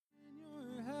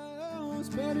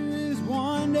Better is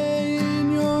one day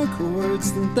in your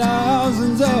courts than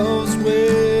thousands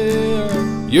elsewhere.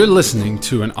 You're listening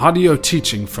to an audio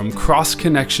teaching from Cross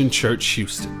Connection Church,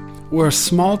 Houston. We're a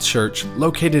small church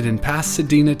located in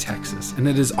Pasadena, Texas, and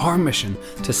it is our mission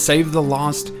to save the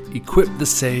lost, equip the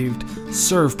saved,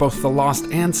 serve both the lost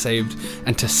and saved,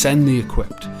 and to send the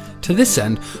equipped. To this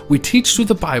end, we teach through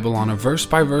the Bible on a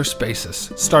verse-by-verse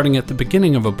basis, starting at the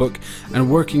beginning of a book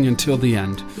and working until the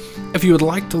end. If you would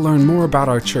like to learn more about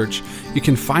our church, you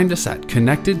can find us at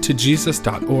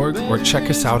connectedtojesus.org or check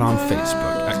us out on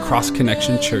Facebook at Cross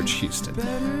Connection Church Houston.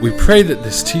 We pray that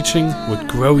this teaching would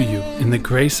grow you in the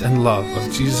grace and love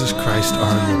of Jesus Christ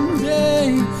our Lord.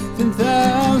 Than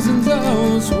thousands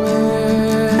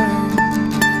elsewhere.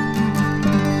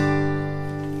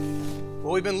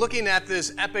 Well, we've been looking at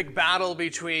this epic battle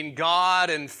between God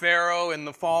and Pharaoh and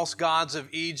the false gods of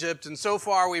Egypt. And so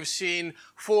far we've seen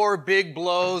 4 big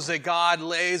blows that God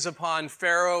lays upon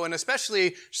Pharaoh, and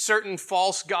especially certain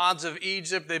false gods of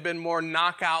Egypt. They've been more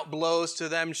knockout blows to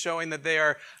them, showing that they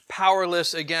are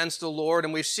powerless against the Lord.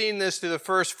 And we've seen this through the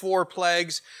first 4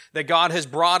 plagues that God has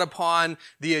brought upon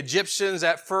the Egyptians.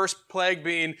 That first plague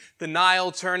being the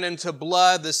Nile turned into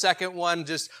blood. The second one,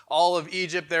 just all of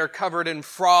Egypt, they're covered in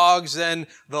frogs. Then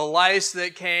the lice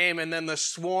that came, and then the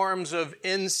swarms of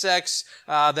insects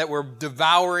that were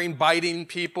devouring, biting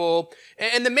people.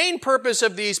 And the main purpose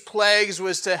of these plagues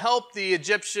was to help the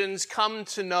Egyptians come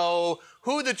to know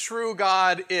who the true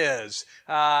God is.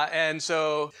 And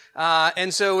so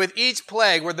with each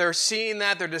plague, where they're seeing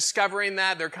that, they're discovering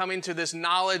that, they're coming to this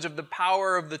knowledge of the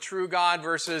power of the true God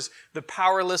versus the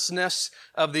powerlessness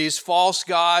of these false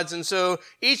gods. And so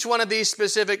each one of these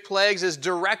specific plagues is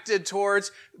directed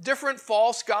towards different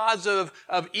false gods of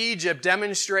Egypt,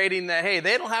 demonstrating that, hey,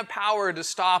 they don't have power to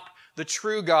stop the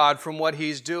true God from what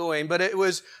he's doing. But it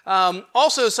was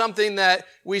also something that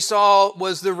we saw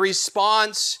was the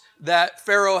response that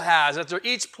Pharaoh has. After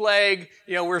each plague,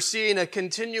 we're seeing a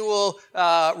continual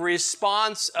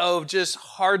response of just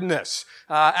hardness.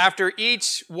 After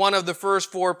each one of the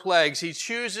first 4 plagues, he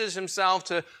chooses himself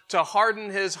to harden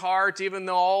his heart, even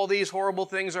though all these horrible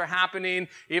things are happening,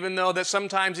 even though that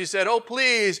sometimes he said, oh,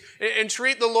 please,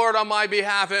 entreat the Lord on my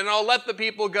behalf, and I'll let the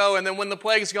people go. And then when the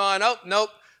plague's gone, oh, nope,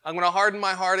 I'm going to harden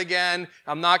my heart again.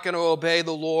 I'm not going to obey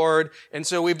the Lord. And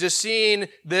so we've just seen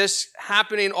this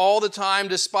happening all the time,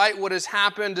 despite what has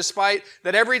happened, despite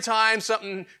that every time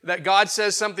something that God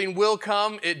says something will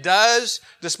come, it does,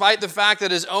 despite the fact that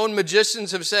his own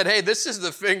magicians have said, hey, this is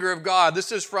the finger of God.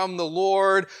 This is from the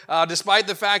Lord. Despite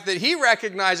the fact that he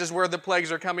recognizes where the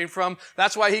plagues are coming from.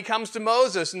 That's why he comes to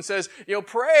Moses and says,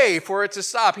 pray for it to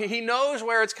stop. He knows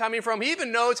where it's coming from. He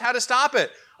even knows how to stop it.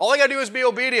 All I got to do is be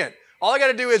obedient. All I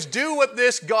got to do is do what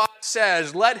this God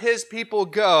says. Let his people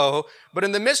go. But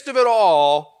in the midst of it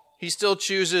all, he still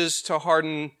chooses to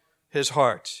harden his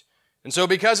heart. And so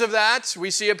because of that,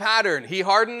 we see a pattern. He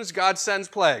hardens, God sends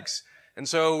plagues. And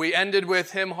so we ended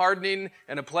with him hardening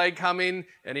and a plague coming,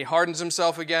 and he hardens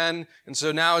himself again. And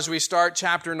so now as we start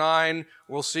chapter 9,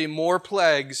 we'll see more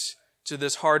plagues to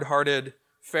this hard-hearted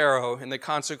Pharaoh and the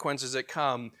consequences that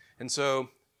come. And so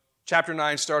chapter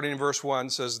 9, starting in verse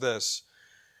 1, says this.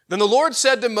 Then the Lord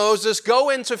said to Moses, go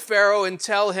into Pharaoh and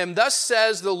tell him, thus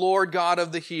says the Lord God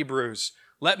of the Hebrews,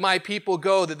 let my people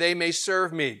go that they may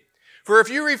serve me. For if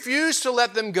you refuse to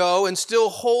let them go and still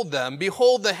hold them,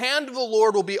 behold, the hand of the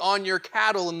Lord will be on your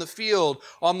cattle in the field,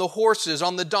 on the horses,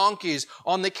 on the donkeys,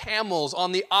 on the camels,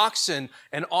 on the oxen,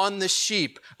 and on the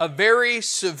sheep, a very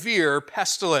severe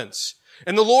pestilence.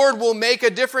 And the Lord will make a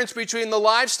difference between the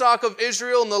livestock of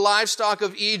Israel and the livestock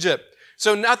of Egypt.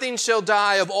 So nothing shall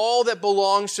die of all that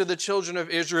belongs to the children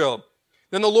of Israel.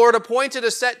 Then the Lord appointed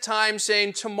a set time,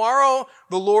 saying, tomorrow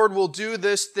the Lord will do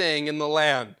this thing in the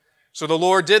land. So the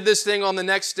Lord did this thing on the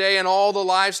next day, and all the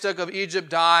livestock of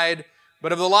Egypt died.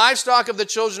 But of the livestock of the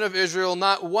children of Israel,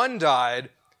 not one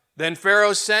died. Then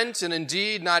Pharaoh sent, and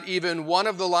indeed not even one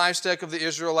of the livestock of the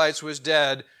Israelites was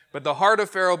dead. But the heart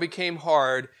of Pharaoh became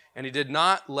hard, and he did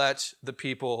not let the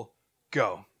people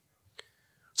go.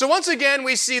 So once again,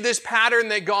 we see this pattern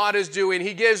that God is doing.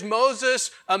 He gives Moses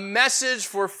a message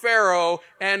for Pharaoh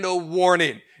and a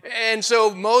warning. And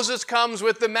so Moses comes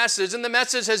with the message, and the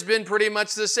message has been pretty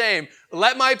much the same.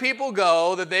 Let my people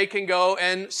go, that they can go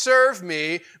and serve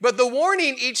me. But the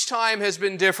warning each time has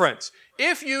been different.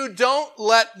 If you don't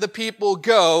let the people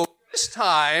go, this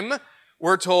time,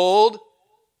 we're told,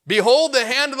 behold, the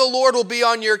hand of the Lord will be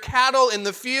on your cattle in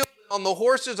the field, on the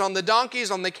horses, on the donkeys,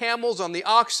 on the camels, on the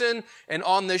oxen, and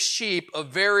on the sheep, a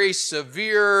very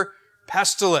severe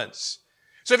pestilence.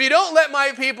 So if you don't let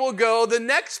my people go, the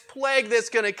next plague that's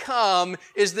going to come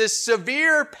is this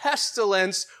severe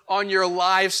pestilence on your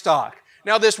livestock.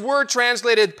 Now, this word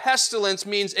translated pestilence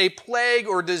means a plague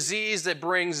or disease that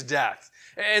brings death.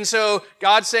 And so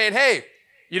God's saying, hey,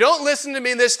 you don't listen to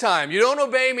me this time. You don't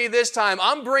obey me this time.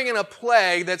 I'm bringing a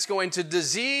plague that's going to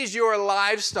disease your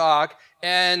livestock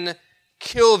and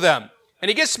kill them. And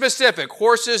he gets specific: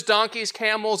 horses, donkeys,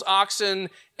 camels, oxen,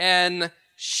 and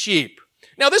sheep.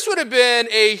 Now, this would have been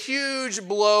a huge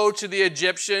blow to the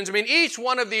Egyptians. I mean, each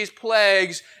one of these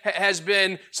plagues has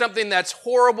been something that's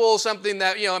horrible, something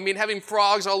that, having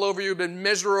frogs all over you have been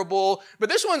miserable. But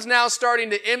this one's now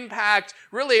starting to impact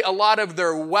really a lot of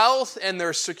their wealth and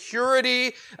their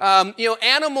security.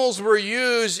 Animals were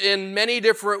used in many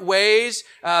different ways.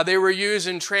 They were used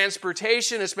in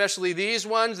transportation, especially these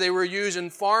ones. They were used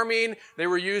in farming. They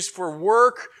were used for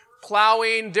work,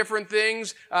 plowing, different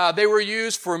things. They were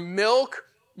used for milk,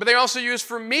 but they also used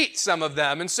for meat, some of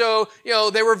them. And so,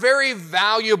 they were very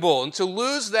valuable. And to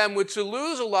lose them would to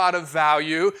lose a lot of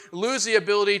value, lose the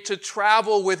ability to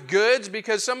travel with goods,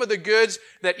 because some of the goods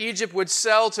that Egypt would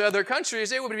sell to other countries,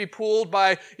 they would be pulled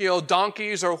by,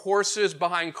 donkeys or horses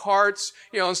behind carts.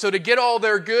 And so to get all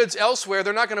their goods elsewhere,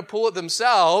 they're not going to pull it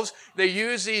themselves. They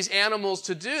use these animals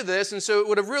to do this. And so it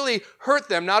would have really hurt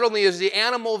them. Not only is the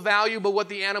animal valuable, what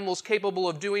the animal's capable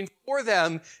of doing for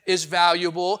them is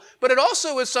valuable, but it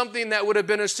also is something that would have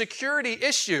been a security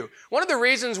issue. One of the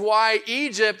reasons why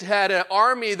Egypt had an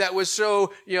army that was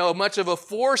so, much of a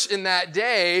force in that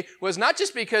day was not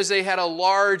just because they had a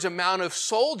large amount of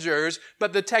soldiers,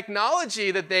 but the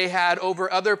technology that they had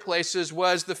over other places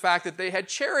was the fact that they had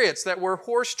chariots that were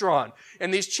horse-drawn.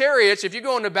 And these chariots, if you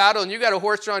go into battle and you got a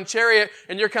horse-drawn chariot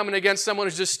and you're coming against someone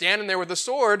who's just standing there with a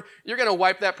sword, you're going to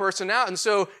wipe that person out. And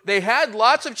so they had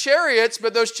lots of chariots,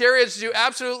 but those chariots do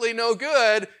absolutely no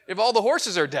good if all the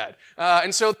horses are dead.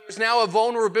 And so there's now a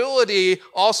vulnerability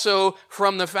also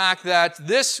from the fact that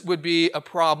this would be a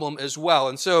problem as well.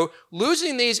 And so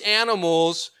losing these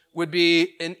animals would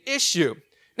be an issue.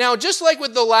 Now, just like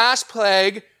with the last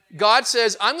plague, God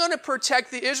says, I'm going to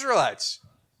protect the Israelites.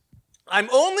 I'm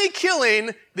only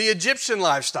killing the Egyptian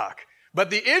livestock. But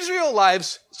the Israel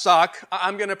livestock,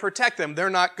 I'm going to protect them. They're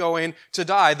not going to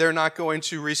die. They're not going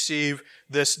to receive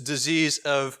this disease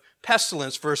of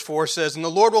pestilence. Verse 4 says, and the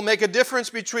Lord will make a difference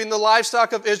between the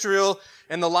livestock of Israel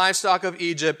and the livestock of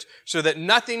Egypt, so that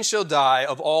nothing shall die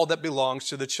of all that belongs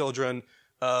to the children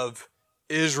of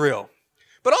Israel.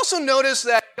 But also notice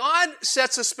that God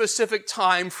sets a specific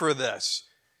time for this.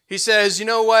 He says, you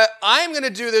know what? I'm going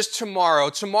to do this tomorrow.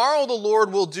 Tomorrow the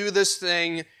Lord will do this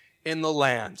thing in the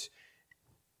land.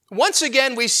 Once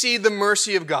again, we see the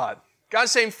mercy of God.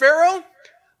 God's saying, Pharaoh,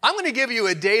 I'm going to give you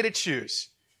a day to choose.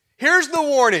 Here's the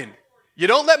warning. You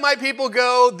don't let my people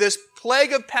go. This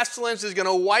plague of pestilence is going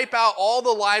to wipe out all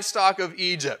the livestock of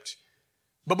Egypt.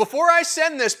 But before I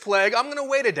send this plague, I'm going to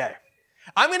wait a day.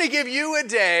 I'm going to give you a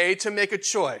day to make a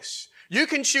choice. You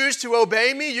can choose to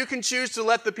obey me. You can choose to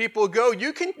let the people go.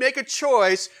 You can make a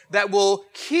choice that will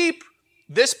keep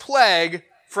this plague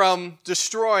from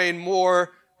destroying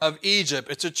more of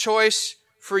Egypt. It's a choice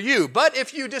for you. But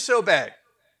if you disobey,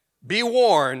 be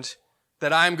warned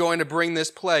that I'm going to bring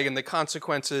this plague, and the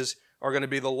consequences are going to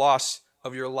be the loss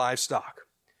of your livestock.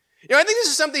 I think this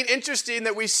is something interesting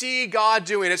that we see God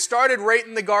doing. It started right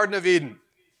in the Garden of Eden.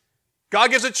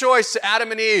 God gives a choice to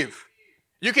Adam and Eve.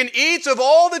 You can eat of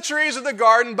all the trees of the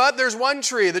garden, but there's one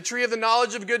tree, the tree of the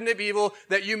knowledge of good and of evil,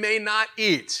 that you may not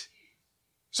eat.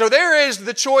 So there is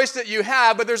the choice that you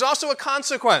have, but there's also a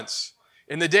consequence.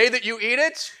 In the day that you eat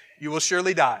it, you will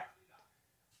surely die.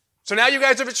 So now you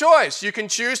guys have a choice. You can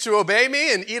choose to obey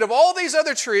me and eat of all these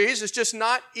other trees, it's just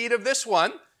not eat of this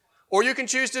one. Or you can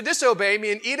choose to disobey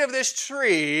me and eat of this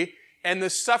tree, and the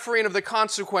suffering of the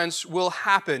consequence will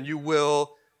happen. You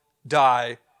will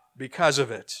die because of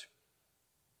it.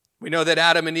 We know that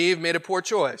Adam and Eve made a poor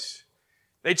choice.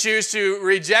 They choose to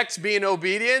reject being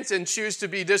obedient and choose to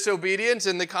be disobedient,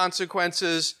 and the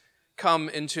consequences come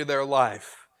into their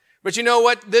life. But you know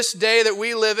what? This day that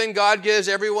we live in, God gives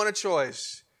everyone a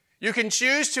choice. You can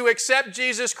choose to accept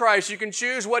Jesus Christ. You can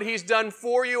choose what He's done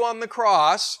for you on the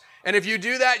cross. And if you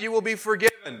do that, you will be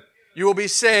forgiven. You will be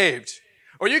saved.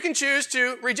 Or you can choose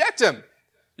to reject Him.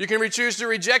 You can choose to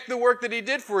reject the work that He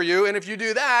did for you. And if you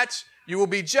do that, you will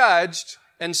be judged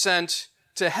and sent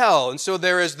to hell. And so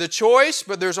there is the choice,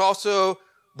 but there's also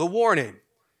the warning.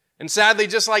 And sadly,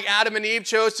 just like Adam and Eve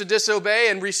chose to disobey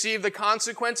and receive the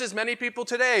consequences, many people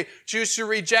today choose to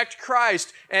reject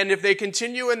Christ. And if they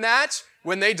continue in that,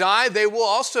 when they die, they will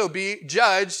also be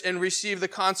judged and receive the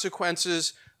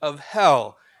consequences of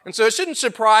hell. And so it shouldn't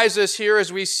surprise us here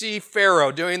as we see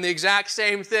Pharaoh doing the exact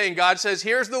same thing. God says,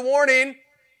 here's the warning.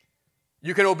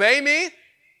 You can obey me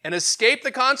and escape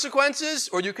the consequences,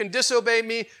 or you can disobey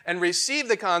me and receive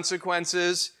the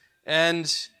consequences.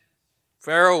 And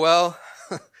Pharaoh, well,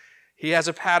 he has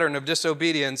a pattern of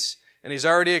disobedience, and he's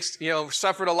already,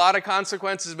 suffered a lot of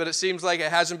consequences, but it seems like it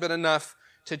hasn't been enough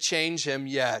to change him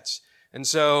yet. And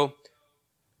so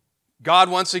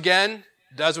God once again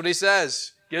does what he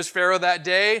says. Gives Pharaoh that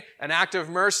day an act of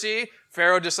mercy.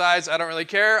 Pharaoh decides, I don't really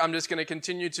care. I'm just going to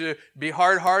continue to be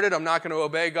hard-hearted. I'm not going to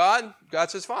obey God.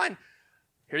 God says, fine.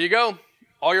 Here you go.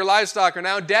 All your livestock are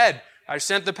now dead. I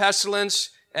sent the pestilence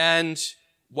and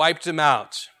wiped them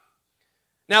out.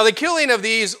 Now, the killing of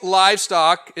these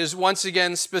livestock is once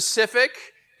again specific,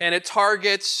 and it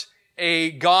targets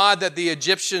a god that the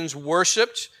Egyptians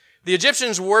worshipped. The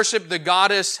Egyptians worshipped the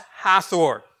goddess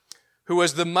Hathor, who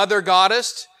was the mother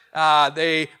goddess.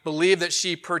 They believe that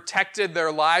she protected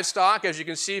their livestock. As you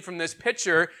can see from this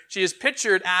picture, she is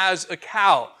pictured as a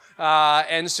cow.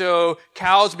 And so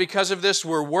cows, because of this,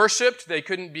 were worshipped. They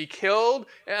couldn't be killed.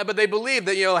 But they believed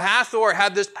that, Hathor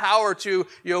had this power to,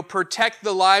 protect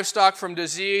the livestock from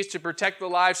disease, to protect the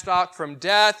livestock from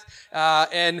death.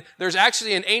 And there's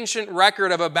actually an ancient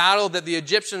record of a battle that the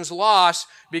Egyptians lost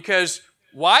because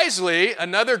wisely,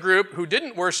 another group who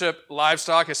didn't worship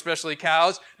livestock, especially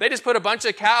cows, they just put a bunch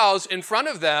of cows in front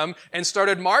of them and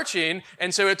started marching.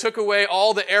 And so it took away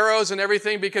all the arrows and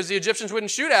everything because the Egyptians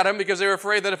wouldn't shoot at them because they were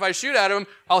afraid that if I shoot at them,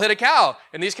 I'll hit a cow.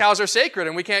 And these cows are sacred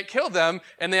and we can't kill them.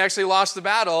 And they actually lost the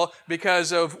battle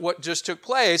because of what just took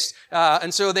place.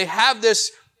 And so they have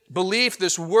this belief,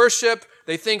 this worship.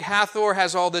 They think Hathor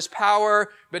has all this power.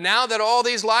 But now that all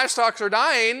these livestock are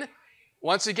dying,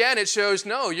 once again, it shows,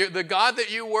 no, the God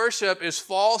that you worship is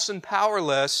false and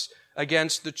powerless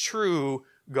against the true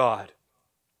God.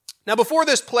 Now, before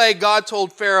this plague, God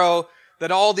told Pharaoh that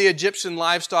all the Egyptian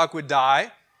livestock would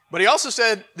die, but he also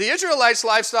said the Israelites'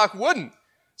 livestock wouldn't.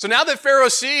 So now that Pharaoh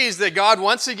sees that God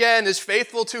once again is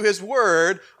faithful to his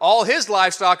word, all his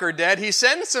livestock are dead, he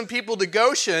sends some people to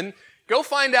Goshen, go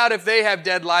find out if they have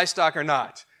dead livestock or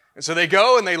not. And so they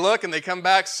go and they look and they come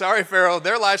back, sorry, Pharaoh,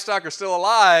 their livestock are still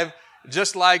alive.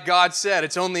 Just like God said,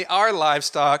 it's only our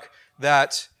livestock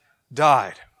that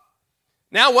died.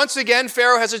 Now, once again,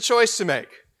 Pharaoh has a choice to make.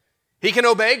 He can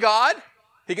obey God.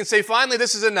 He can say, finally,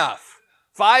 this is enough.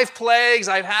 5 plagues,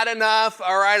 I've had enough.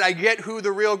 All right, I get who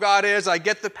the real God is. I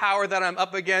get the power that I'm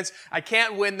up against. I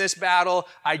can't win this battle.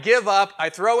 I give up. I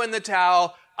throw in the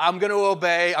towel. I'm going to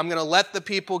obey. I'm going to let the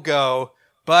people go.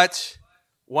 But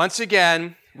once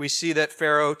again, we see that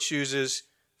Pharaoh chooses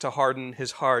to harden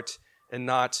his heart and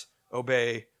not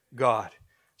obey God.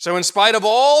 So in spite of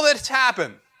all that's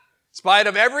happened, in spite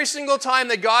of every single time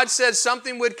that God said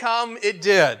something would come, it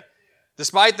did.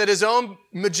 Despite that his own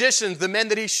magicians, the men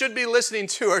that he should be listening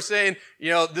to, are saying,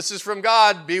 this is from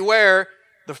God, beware.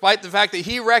 Despite the fact that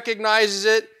he recognizes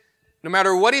it, no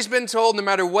matter what he's been told, no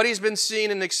matter what he's been seen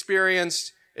and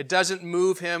experienced, it doesn't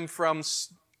move him from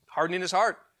hardening his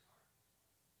heart.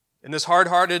 And this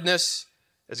hard-heartedness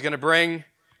is going to bring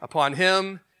upon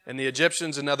him and the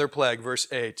Egyptians another plague.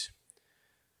 Verse 8.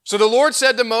 So the Lord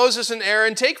said to Moses and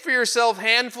Aaron, take for yourself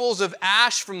handfuls of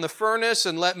ash from the furnace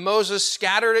and let Moses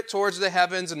scatter it towards the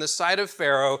heavens in the sight of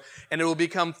Pharaoh, and it will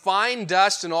become fine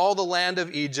dust in all the land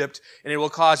of Egypt, and it will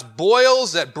cause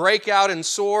boils that break out in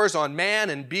sores on man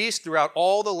and beast throughout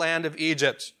all the land of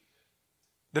Egypt.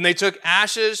 Then they took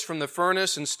ashes from the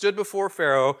furnace and stood before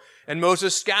Pharaoh, and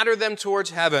Moses scattered them towards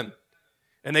heaven.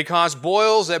 And they caused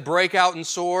boils that break out in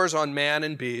sores on man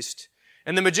and beast.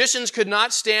 And the magicians could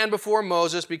not stand before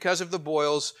Moses because of the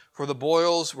boils, for the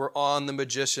boils were on the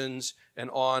magicians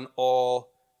and on all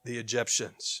the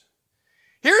Egyptians.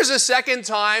 Here's a second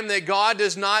time that God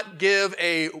does not give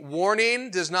a warning,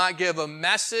 does not give a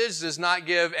message, does not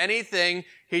give anything.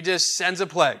 He just sends a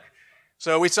plague.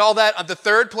 So we saw that at the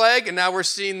 3rd plague, and now we're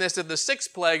seeing this at the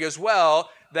 6th plague as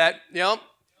well, that,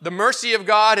 the mercy of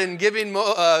God in giving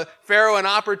Pharaoh an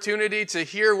opportunity to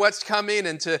hear what's coming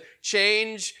and to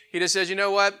change. He just says, you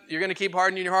know what? You're going to keep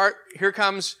hardening your heart. Here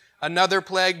comes another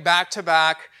plague back to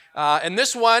back. And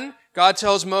this one, God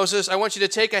tells Moses, I want you to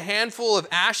take a handful of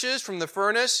ashes from the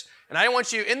furnace, and I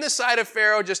want you in the sight of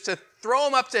Pharaoh just to throw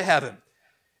them up to heaven.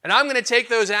 And I'm going to take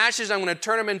those ashes, I'm going to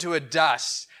turn them into a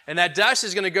dust. And that dust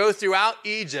is going to go throughout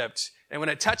Egypt. And when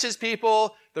it touches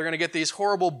people, they're going to get these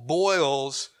horrible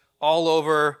boils all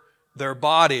over their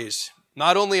bodies,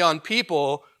 not only on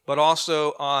people, but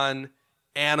also on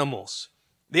animals.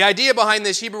 The idea behind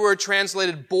this Hebrew word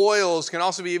translated boils can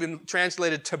also be even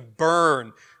translated to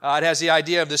burn. It has the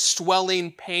idea of the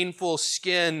swelling, painful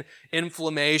skin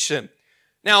inflammation.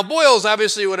 Now, boils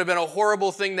obviously would have been a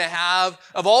horrible thing to have.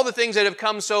 Of all the things that have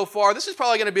come so far, this is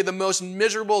probably going to be the most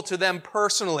miserable to them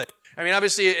personally. I mean,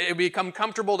 obviously, it would become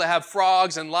comfortable to have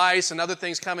frogs and lice and other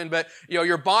things coming, but,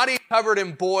 your body covered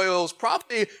in boils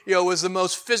probably, was the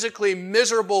most physically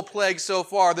miserable plague so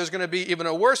far. There's going to be even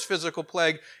a worse physical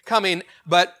plague coming.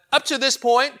 But up to this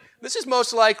point, this is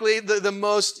most likely the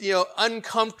most,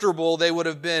 uncomfortable they would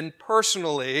have been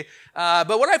personally.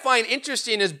 But what I find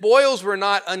interesting is boils were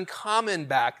not uncommon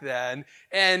back then.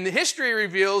 And history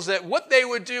reveals that what they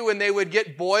would do when they would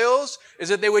get boils is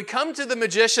that they would come to the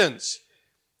magicians.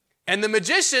 And the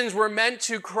magicians were meant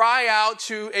to cry out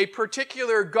to a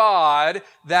particular god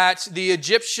that the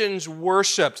Egyptians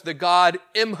worshipped, the god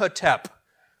Imhotep.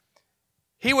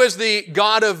 He was the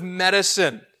god of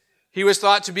medicine. He was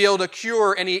thought to be able to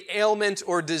cure any ailment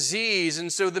or disease.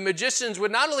 And so the magicians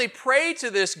would not only pray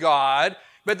to this god,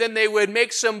 but then they would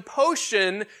make some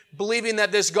potion, believing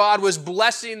that this god was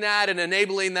blessing that and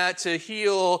enabling that to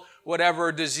heal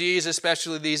whatever disease,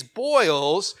 especially these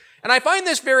boils. And I find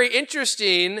this very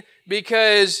interesting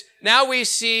because now we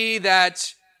see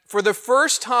that for the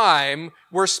first time,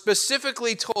 we're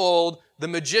specifically told the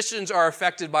magicians are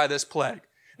affected by this plague.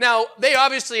 Now, they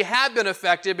obviously have been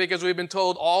affected because we've been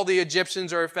told all the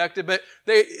Egyptians are affected, but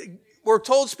we're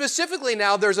told specifically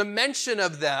now there's a mention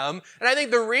of them. And I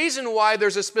think the reason why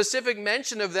there's a specific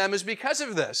mention of them is because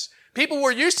of this. People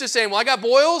were used to saying, well, I got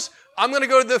boils. I'm going to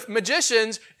go to the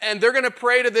magicians and they're going to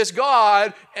pray to this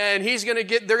God and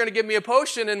they're going to give me a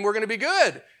potion and we're going to be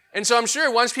good. And so I'm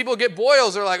sure once people get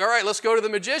boils, they're like, all right, let's go to the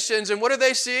magicians. And what do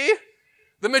they see?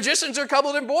 The magicians are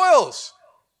covered in boils.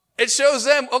 It shows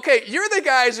them, okay, you're the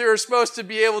guys who are supposed to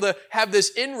be able to have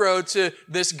this inroad to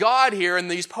this God here and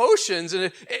these potions.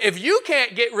 And if you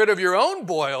can't get rid of your own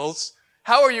boils,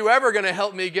 how are you ever going to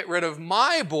help me get rid of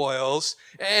my boils?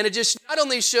 And it just not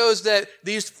only shows that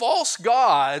these false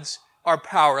gods are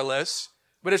powerless,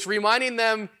 but it's reminding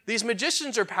them these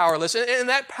magicians are powerless. And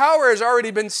that power has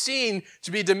already been seen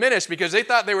to be diminished because they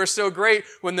thought they were so great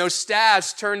when those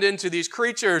staffs turned into these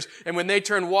creatures and when they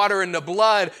turned water into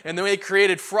blood and then they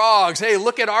created frogs. Hey,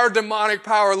 look at our demonic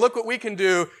power. Look what we can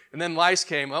do. And then lice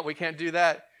came. Oh, we can't do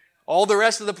that. All the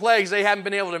rest of the plagues they haven't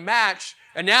been able to match.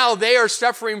 And now they are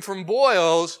suffering from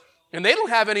boils and they don't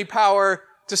have any power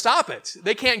to stop it.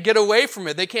 They can't get away from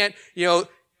it. They can't,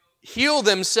 heal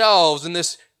themselves, and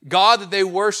this God that they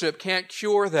worship can't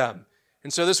cure them.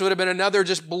 And so this would have been another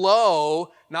just blow,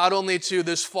 not only to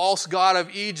this false god of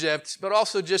Egypt, but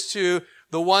also just to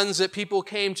the ones that people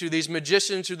came to, these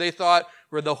magicians who they thought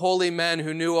were the holy men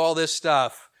who knew all this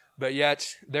stuff, but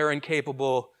yet they're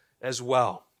incapable as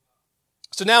well.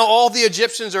 So now all the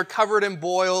Egyptians are covered in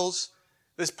boils.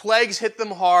 This plague's hit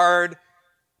them hard,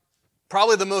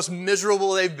 probably the most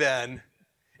miserable they've been.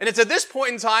 And it's at this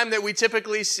point in time that we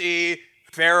typically see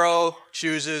Pharaoh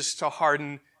chooses to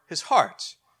harden his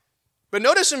heart. But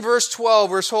notice in verse 12,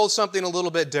 we're told something a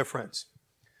little bit different.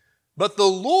 But the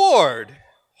Lord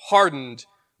hardened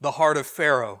the heart of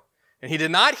Pharaoh, and he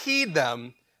did not heed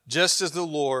them, just as the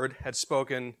Lord had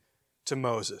spoken to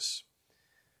Moses.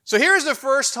 So here's the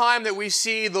first time that we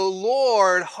see the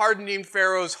Lord hardening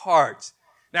Pharaoh's heart.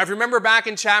 Now, if you remember back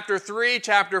in chapter 3,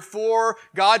 chapter 4,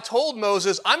 God told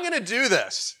Moses, I'm going to do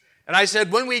this. And I said,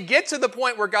 when we get to the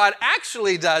point where God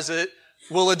actually does it,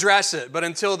 we'll address it. But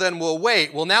until then, we'll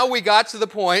wait. Well, now we got to the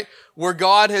point where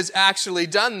God has actually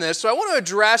done this. So I want to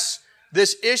address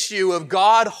this issue of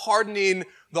God hardening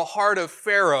the heart of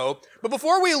Pharaoh. But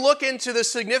before we look into the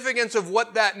significance of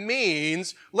what that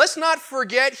means, let's not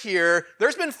forget here,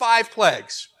 there's been 5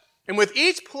 plagues. And with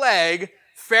each plague,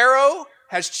 Pharaoh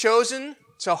has chosen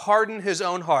to harden his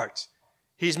own heart.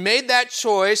 He's made that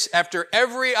choice after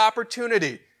every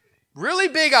opportunity. Really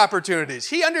big opportunities.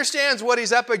 He understands what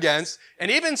he's up against. And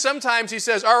even sometimes he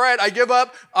says, all right, I give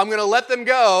up. I'm going to let them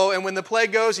go. And when the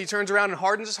plague goes, he turns around and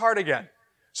hardens his heart again.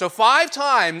 So 5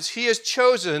 times he has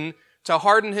chosen to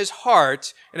harden his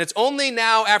heart. And it's only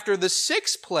now after the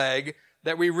 6th plague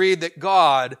that we read that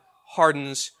God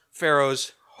hardens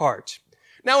Pharaoh's heart.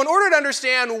 Now, in order to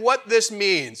understand what this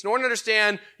means, in order to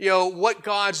understand, what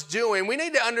God's doing, we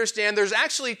need to understand there's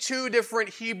actually 2 different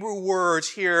Hebrew words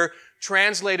here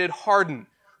translated harden.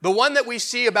 The one that we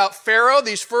see about Pharaoh,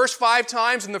 these first 5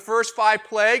 times in the first 5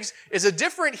 plagues, is a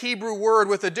different Hebrew word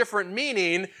with a different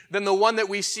meaning than the one that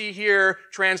we see here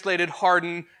translated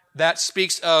harden that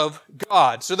speaks of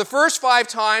God. So the first 5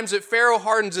 times that Pharaoh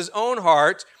hardens his own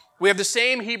heart, we have the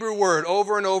same Hebrew word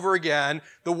over and over again,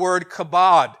 the word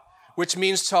kabod, which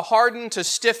means to harden, to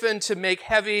stiffen, to make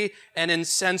heavy and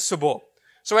insensible.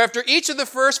 So after each of the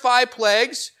first 5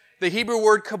 plagues, the Hebrew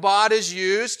word kabod is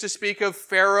used to speak of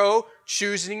Pharaoh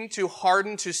choosing to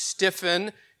harden, to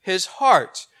stiffen his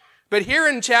heart. But here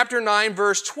in chapter 9,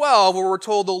 verse 12, where we're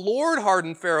told the Lord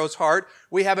hardened Pharaoh's heart,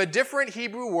 we have a different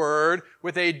Hebrew word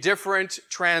with a different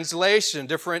translation,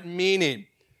 different meaning.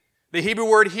 The Hebrew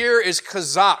word here is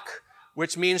chazak,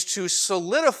 which means to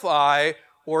solidify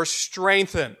or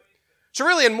strengthen. So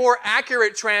really, a more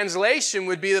accurate translation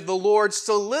would be that the Lord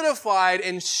solidified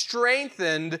and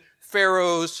strengthened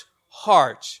Pharaoh's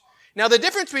heart. Now, the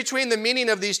difference between the meaning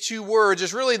of these two words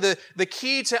is really the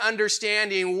key to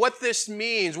understanding what this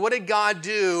means. What did God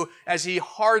do as he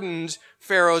hardened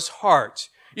Pharaoh's heart?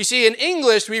 You see, in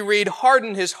English, we read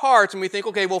harden his heart, and we think,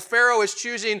 okay, well, Pharaoh is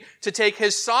choosing to take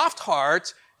his soft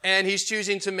heart, and he's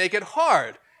choosing to make it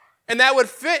hard. And that would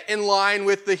fit in line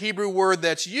with the Hebrew word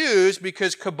that's used,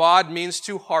 because kabod means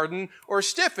to harden or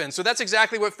stiffen. So that's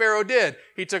exactly what Pharaoh did.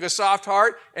 He took a soft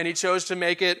heart, and he chose to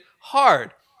make it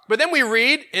hard. But then we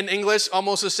read in English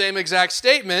almost the same exact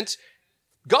statement,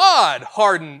 God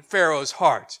hardened Pharaoh's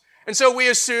heart. And so we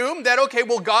assume that, okay,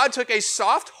 well, God took a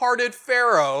soft-hearted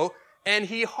Pharaoh and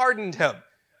he hardened him.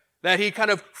 That he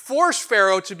kind of forced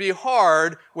Pharaoh to be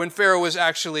hard when Pharaoh was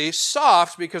actually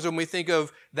soft, because when we think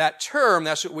of that term,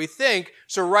 that's what we think.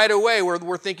 So right away,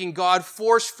 we're thinking God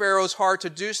forced Pharaoh's heart to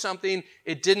do something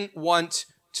it didn't want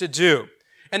to do.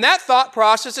 And that thought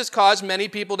process has caused many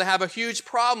people to have a huge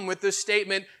problem with this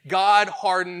statement, God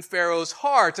hardened Pharaoh's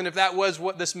heart. And if that was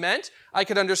what this meant, I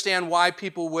could understand why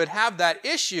people would have that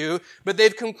issue. But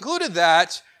they've concluded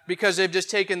that because they've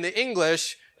just taken the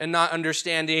English and not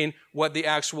understanding what the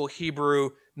actual Hebrew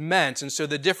meant. And so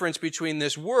the difference between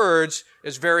these words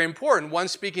is very important. One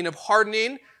speaking of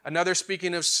hardening, another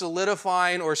speaking of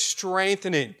solidifying or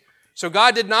strengthening. So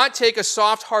God did not take a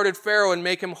soft-hearted Pharaoh and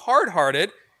make him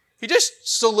hard-hearted. He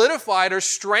just solidified or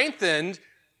strengthened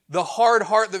the hard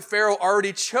heart that Pharaoh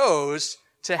already chose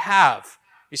to have.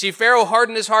 You see, Pharaoh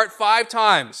hardened his heart 5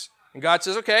 times. And God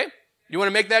says, okay, you want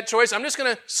to make that choice? I'm just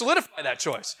going to solidify that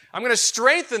choice. I'm going to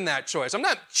strengthen that choice. I'm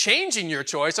not changing your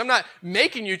choice. I'm not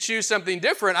making you choose something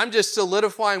different. I'm just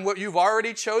solidifying what you've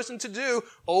already chosen to do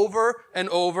over and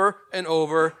over and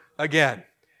over again.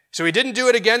 So he didn't do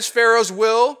it against Pharaoh's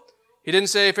will. He didn't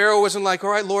say, Pharaoh wasn't like, all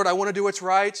right, Lord, I want to do what's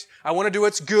right. I want to do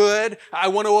what's good. I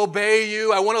want to obey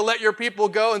you. I want to let your people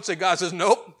go. And so God says,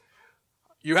 nope.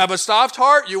 You have a soft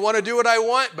heart. You want to do what I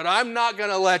want, but I'm not going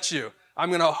to let you. I'm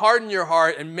going to harden your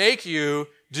heart and make you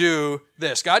do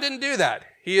this. God didn't do that.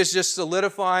 He is just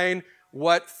solidifying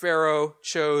what Pharaoh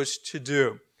chose to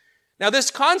do. Now, this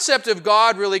concept of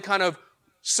God really kind of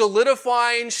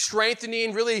solidifying,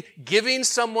 strengthening, really giving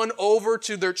someone over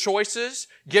to their choices,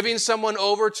 giving someone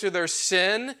over to their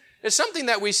sin, is something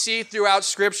that we see throughout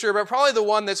Scripture, but probably the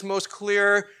one that's most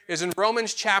clear is in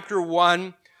Romans chapter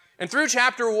 1. And through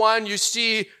chapter 1, you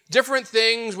see different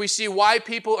things. We see why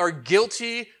people are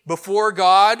guilty before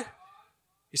God.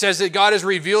 He says that God has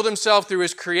revealed himself through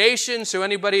his creation, so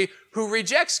anybody who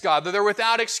rejects God, that they're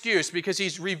without excuse because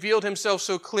he's revealed himself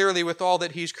so clearly with all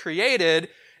that he's created.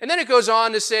 And then it goes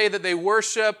on to say that they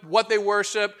worship, what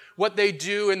they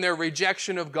do in their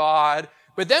rejection of God.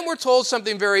 But then we're told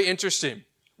something very interesting.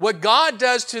 What God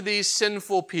does to these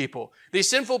sinful people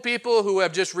who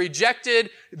have just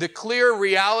rejected the clear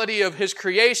reality of his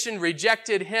creation,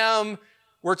 rejected him,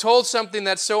 we're told something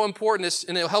that's so important,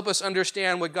 and it'll help us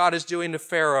understand what God is doing to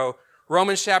Pharaoh.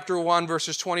 Romans chapter 1,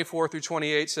 verses 24 through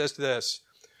 28 says this,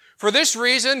 For this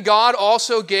reason, God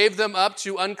also gave them up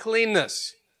to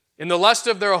uncleanness, in the lust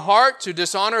of their heart to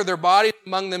dishonor their bodies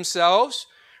among themselves,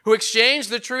 who exchanged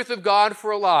the truth of God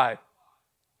for a lie,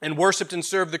 and worshipped and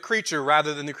served the creature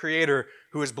rather than the Creator,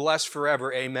 who is blessed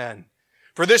forever. Amen.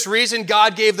 For this reason,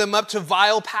 God gave them up to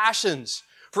vile passions,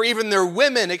 for even their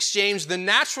women exchanged the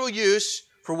natural use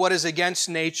for what is against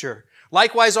nature.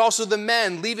 Likewise also the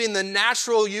men, leaving the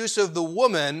natural use of the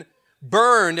woman,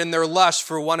 burned in their lust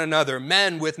for one another,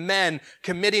 men with men,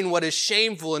 committing what is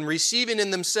shameful and receiving in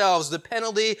themselves the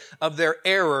penalty of their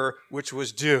error which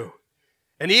was due.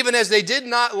 And even as they did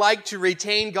not like to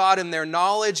retain God in their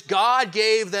knowledge, God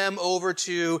gave them over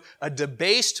to a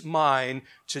debased mind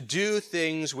to do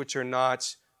things which are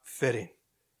not fitting.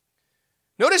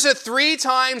 Notice that 3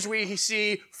 times we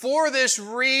see, for this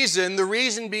reason, the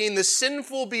reason being the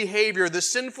sinful behavior, the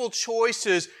sinful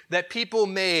choices that people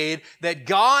made, that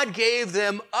God gave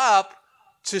them up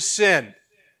to sin.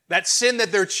 That sin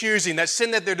that they're choosing, that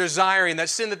sin that they're desiring, that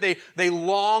sin that they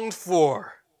longed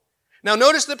for. Now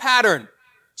notice the pattern.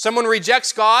 Someone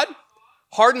rejects God,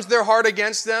 hardens their heart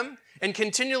against them, and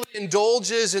continually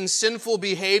indulges in sinful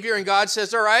behavior, and God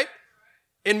says, all right,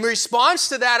 in response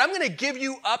to that, I'm going to give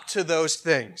you up to those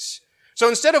things. So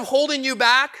instead of holding you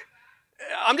back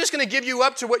I'm just going to give you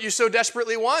up to what you so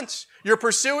desperately want. You're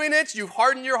pursuing it. You've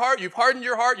hardened your heart. You've hardened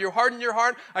your heart. You've hardened your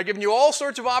heart. I've given you all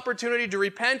sorts of opportunity to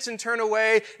repent and turn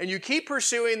away, and you keep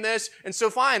pursuing this. And so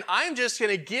fine, I'm just going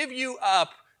to give you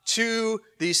up to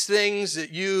these things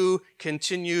that you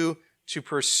continue to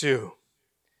pursue.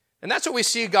 And that's what we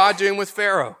see God doing with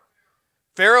Pharaoh.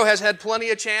 Pharaoh has had plenty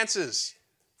of chances.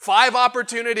 5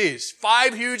 opportunities,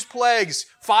 5 huge plagues,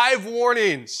 5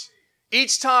 warnings.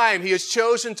 Each time he has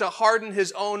chosen to harden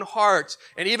his own heart,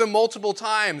 and even multiple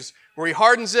times where he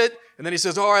hardens it, and then he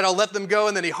says, all right, I'll let them go,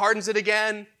 and then he hardens it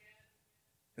again.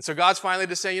 And so God's finally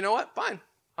to say, you know what? Fine.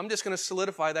 I'm just going to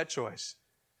solidify that choice.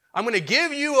 I'm going to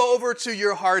give you over to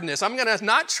your hardness. I'm going to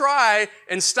not try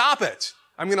and stop it.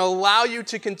 I'm going to allow you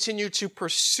to continue to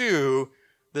pursue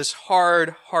this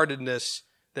hard-heartedness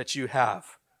that you have.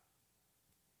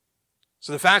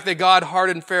 So the fact that God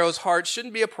hardened Pharaoh's heart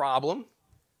shouldn't be a problem.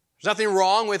 There's nothing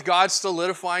wrong with God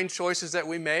solidifying choices that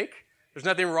we make. There's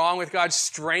nothing wrong with God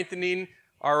strengthening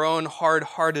our own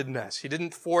hard-heartedness. He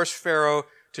didn't force Pharaoh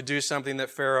to do something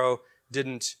that Pharaoh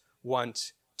didn't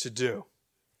want to do.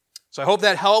 So I hope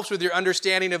that helps with your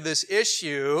understanding of this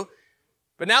issue.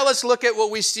 But now let's look at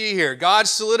what we see here. God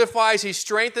solidifies, he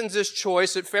strengthens this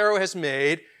choice that Pharaoh has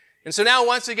made. And so now,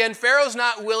 once again, Pharaoh's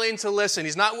not willing to listen.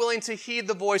 He's not willing to heed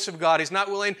the voice of God. He's not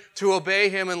willing to obey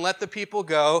him and let the people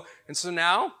go. And so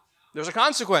now, there's a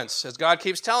consequence, as God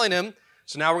keeps telling him.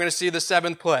 So now we're going to see the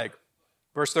 7th plague.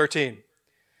 Verse 13.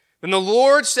 Then the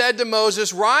Lord said to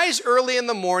Moses, rise early in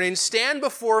the morning, stand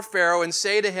before Pharaoh, and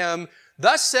say to him,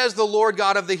 thus says the Lord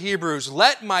God of the Hebrews,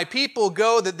 let my people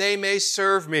go that they may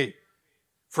serve me.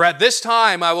 For at this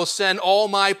time I will send all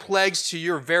my plagues to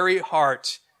your very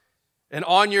heart, and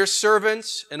on your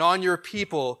servants and on your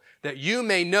people, that you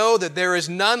may know that there is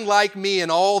none like me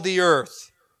in all the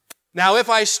earth. Now if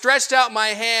I stretched out my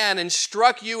hand and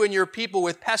struck you and your people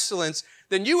with pestilence,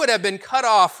 then you would have been cut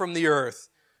off from the earth.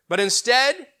 But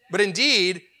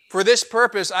indeed, for this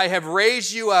purpose I have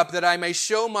raised you up, that I may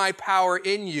show my power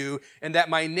in you, and that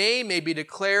my name may be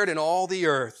declared in all the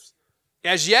earth.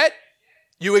 As yet,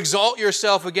 you exalt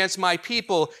yourself against my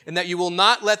people, and that you will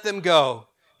not let them go.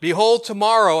 Behold,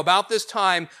 tomorrow, about this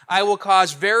time, I will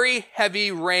cause very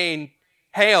heavy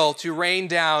hail to rain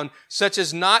down, such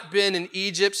as not been in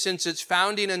Egypt since its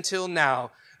founding until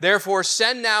now. Therefore,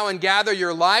 send now and gather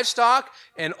your livestock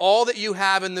and all that you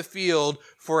have in the field,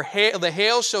 for the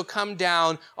hail shall come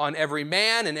down on every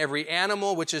man and every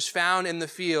animal which is found in the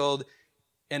field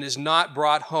and is not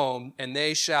brought home, and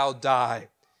they shall die.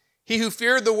 He who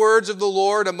feared the words of the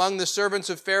Lord among the servants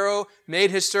of Pharaoh made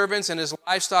his servants and his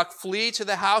livestock flee to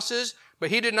the houses, but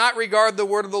he did not regard the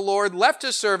word of the Lord, left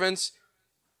his servants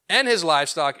and his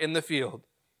livestock in the field.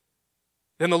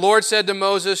 Then the Lord said to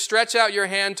Moses, stretch out your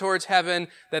hand towards heaven,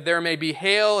 that there may be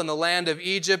hail in the land of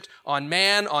Egypt, on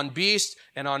man, on beast,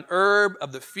 and on herb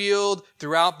of the field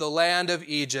throughout the land of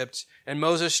Egypt. And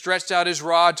Moses stretched out his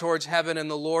rod towards heaven, and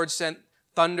the Lord sent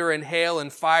thunder and hail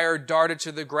and fire darted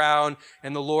to the ground,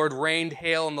 and the Lord rained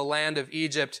hail in the land of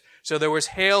Egypt. So there was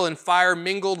hail and fire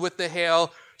mingled with the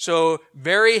hail, so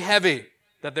very heavy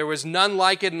that there was none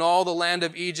like it in all the land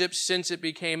of Egypt since it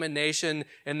became a nation.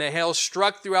 And the hail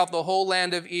struck throughout the whole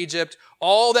land of Egypt,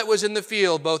 all that was in the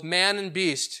field, both man and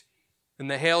beast.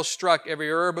 And the hail struck every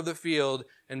herb of the field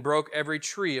and broke every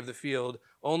tree of the field.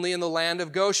 Only in the land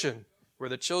of Goshen, where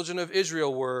the children of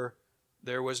Israel were,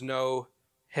 there was no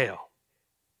hail.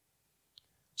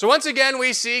 So once again,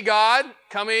 we see God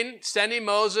sending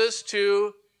Moses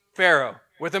to Pharaoh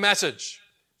with a message.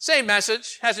 Same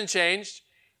message, hasn't changed.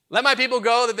 Let my people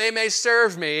go that they may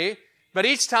serve me. But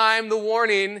each time the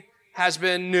warning has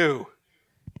been new.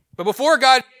 But before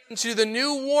God gets into the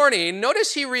new warning,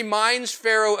 notice he reminds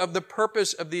Pharaoh of the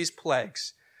purpose of these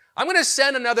plagues. I'm going to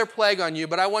send another plague on you,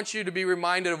 but I want you to be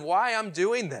reminded of why I'm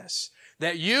doing this.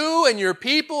 That you and your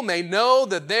people may know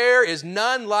that there is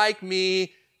none like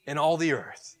me in all the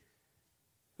earth.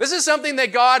 This is something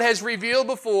that God has revealed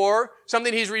before,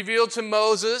 something he's revealed to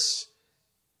Moses.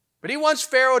 But he wants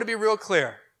Pharaoh to be real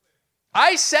clear.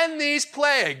 I send these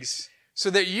plagues so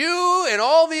that you and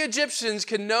all the Egyptians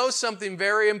can know something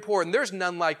very important. There's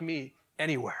none like me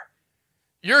anywhere.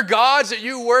 Your gods that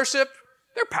you worship,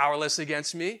 they're powerless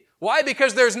against me. Why?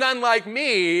 Because there's none like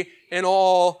me in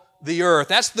all the earth.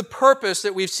 That's the purpose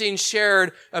that we've seen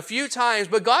shared a few times.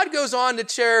 But God goes on to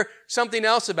share something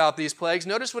else about these plagues.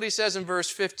 Notice what he says in verse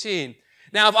 15.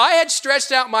 Now, if I had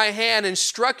stretched out my hand and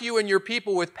struck you and your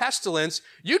people with pestilence,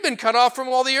 you'd been cut off from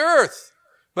all the earth.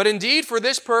 But indeed, for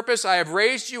this purpose I have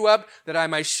raised you up, that I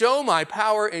might show my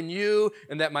power in you,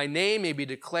 and that my name may be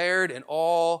declared in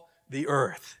all the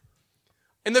earth.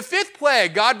 In the 5th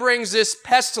plague, God brings this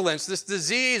pestilence, this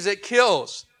disease that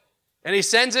kills. And he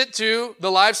sends it to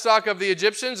the livestock of the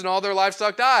Egyptians, and all their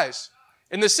livestock dies.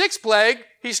 In the 6th plague,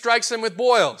 he strikes them with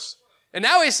boils. And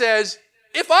now he says,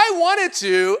 if I wanted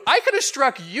to, I could have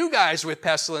struck you guys with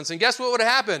pestilence, and guess what would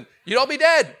have happened? You'd all be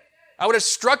dead. I would have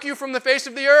struck you from the face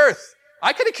of the earth.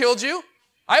 I could have killed you.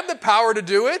 I have the power to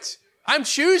do it. I'm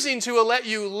choosing to let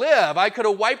you live. I could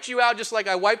have wiped you out just like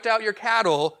I wiped out your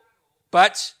cattle,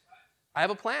 but I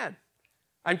have a plan.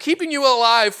 I'm keeping you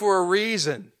alive for a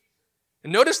reason.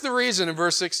 And notice the reason in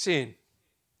verse 16.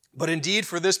 But indeed,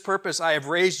 for this purpose I have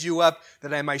raised you up,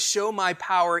 that I might show my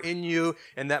power in you,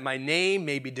 and that my name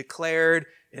may be declared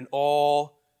in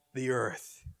all the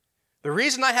earth. The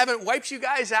reason I haven't wiped you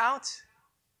guys out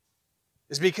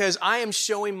is because I am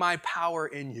showing my power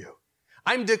in you.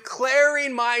 I'm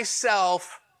declaring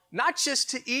myself not just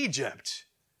to Egypt,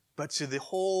 but to the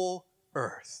whole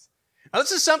earth. Now,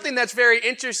 this is something that's very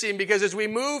interesting because as we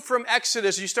move from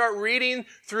Exodus, you start reading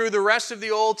through the rest of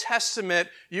the Old Testament,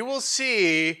 you will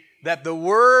see that the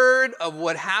word of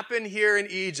what happened here in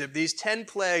Egypt, these 10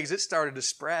 plagues, it started to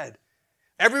spread.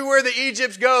 Everywhere that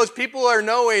Egypt goes, people are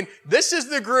knowing this is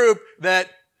the group that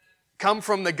come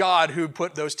from the God who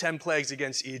put those 10 plagues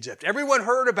against Egypt. Everyone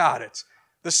heard about it.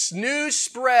 The news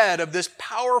spread of this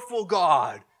powerful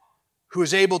God who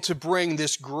is able to bring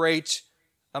this great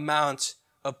amount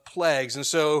of plagues. And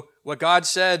so what God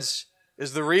says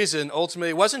is the reason, ultimately,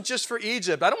 it wasn't just for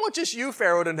Egypt. I don't want just you,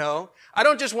 Pharaoh, to know. I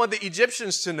don't just want the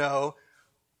Egyptians to know.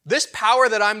 This power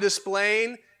that I'm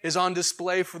displaying is on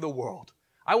display for the world.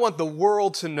 I want the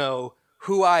world to know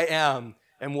who I am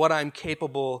and what I'm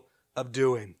capable of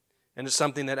doing. And it's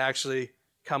something that actually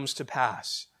comes to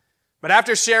pass. But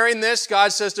after sharing this,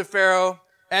 God says to Pharaoh,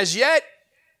 as yet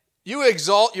you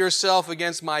exalt yourself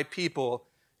against my people,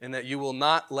 and that you will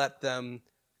not let them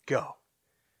go.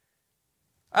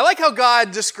 I like how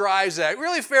God describes that.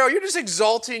 Really, Pharaoh, you're just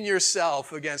exalting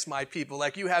yourself against my people,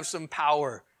 like you have some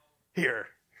power here.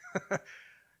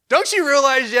 Don't you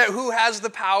realize yet who has the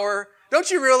power? Don't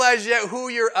you realize yet who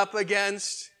you're up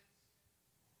against?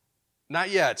 Not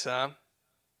yet, huh?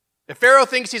 If Pharaoh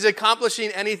thinks he's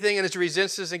accomplishing anything in his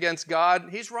resistance against God,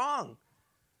 he's wrong.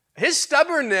 His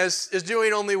stubbornness is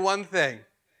doing only one thing.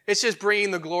 It's just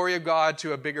bringing the glory of God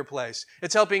to a bigger place.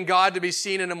 It's helping God to be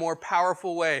seen in a more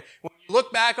powerful way. When you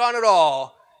look back on it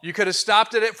all, you could have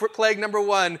stopped it at plague number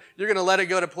 1. You're going to let it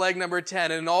go to plague number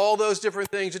 10. And all those different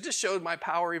things, it just showed my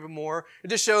power even more. It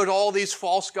just showed all these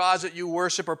false gods that you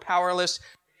worship are powerless.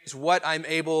 It's what I'm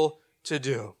able to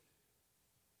do.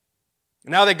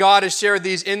 Now that God has shared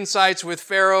these insights with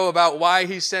Pharaoh about why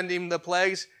he's sending the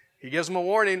plagues, he gives him a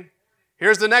warning.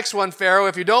 Here's the next one, Pharaoh.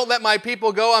 If you don't let my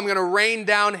people go, I'm going to rain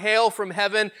down hail from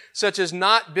heaven, such as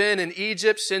not been in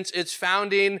Egypt since its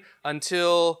founding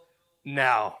until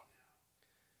now.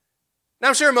 Now,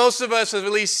 I'm sure most of us have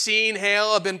at least seen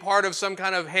hail, have been part of some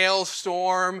kind of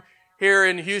hailstorm. Here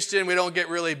in Houston, we don't get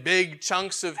really big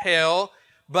chunks of hail.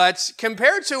 But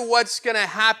compared to what's going to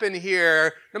happen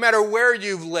here, no matter where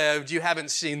you've lived, you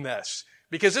haven't seen this.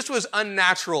 Because this was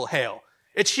unnatural hail.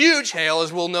 It's huge hail,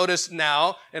 as we'll notice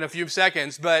now in a few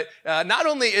seconds, but not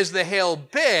only is the hail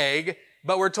big,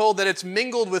 but we're told that it's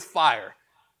mingled with fire.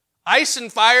 Ice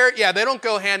and fire, yeah, they don't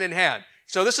go hand in hand.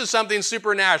 So this is something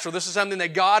supernatural. This is something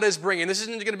that God is bringing. This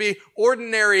isn't going to be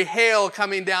ordinary hail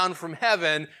coming down from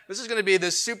heaven. This is going to be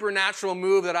this supernatural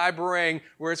move that I bring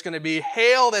where it's going to be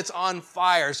hail that's on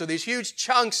fire. So these huge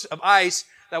chunks of ice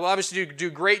that will obviously do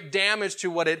great damage to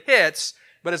what it hits,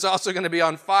 but it's also going to be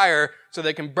on fire so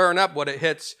they can burn up what it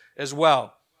hits as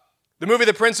well. The movie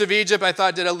The Prince of Egypt, I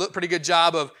thought, did a pretty good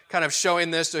job of kind of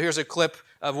showing this. So here's a clip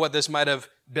of what this might have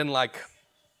been like.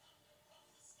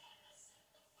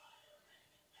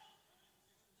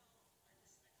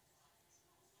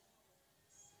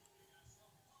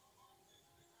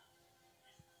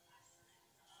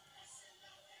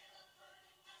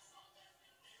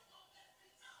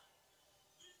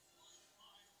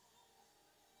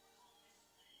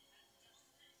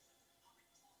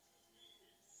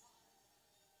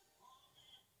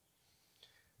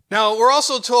 Now, we're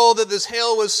also told that this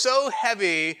hail was so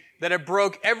heavy that it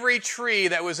broke every tree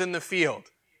that was in the field.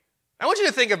 I want you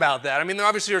to think about that. I mean,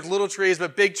 obviously there's little trees,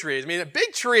 but big trees. I mean, a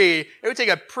big tree, it would take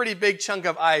a pretty big chunk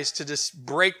of ice to just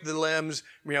break the limbs,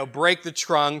 break the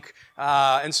trunk.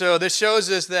 And so this shows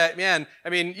us that, man, I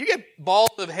mean, you get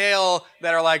balls of hail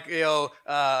that are like,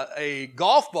 a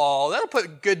golf ball, that'll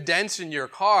put good dents in your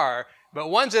car. But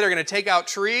ones that are going to take out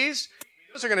trees,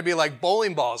 those are going to be like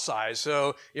bowling ball size.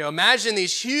 So, imagine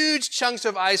these huge chunks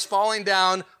of ice falling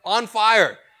down on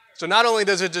fire. So not only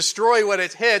does it destroy what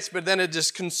it hits, but then it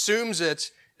just consumes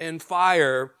it in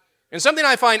fire And something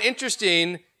I find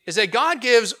interesting is that God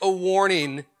gives a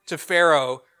warning to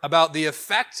Pharaoh about the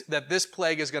effect that this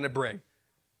plague is going to bring.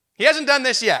 He hasn't done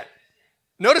this yet.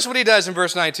 Notice what he does in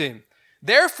verse 19.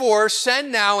 Therefore,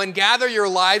 send now and gather your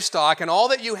livestock and all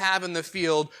that you have in the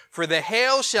field, for the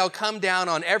hail shall come down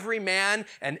on every man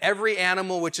and every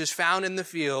animal which is found in the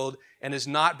field and is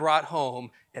not brought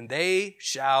home, and they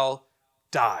shall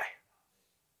die.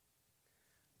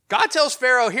 God tells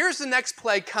Pharaoh, here's the next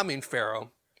plague coming,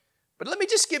 Pharaoh. But let me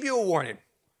just give you a warning.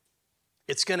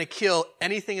 It's going to kill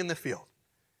anything in the field.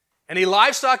 Any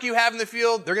livestock you have in the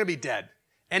field, they're going to be dead.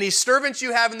 Any servants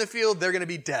you have in the field, they're going to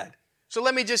be dead. So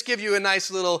let me just give you a nice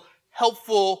little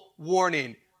helpful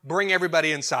warning. Bring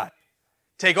everybody inside.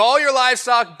 Take all your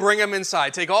livestock, bring them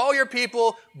inside. Take all your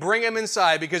people, bring them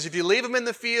inside. Because if you leave them in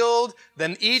the field,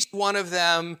 then each one of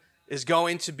them is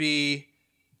going to be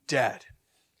dead.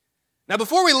 Now,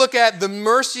 before we look at the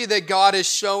mercy that God is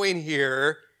showing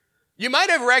here, you might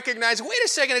have recognized, wait a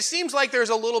second, it seems like there's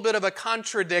a little bit of a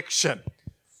contradiction.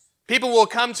 People will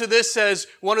come to this as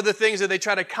one of the things that they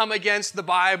try to come against the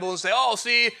Bible and say, oh,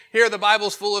 see, here the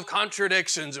Bible's full of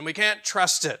contradictions and we can't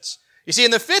trust it. You see,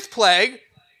 in the fifth plague,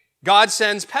 God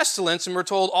sends pestilence and we're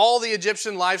told all the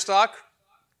Egyptian livestock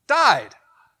died,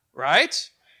 right?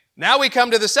 Now we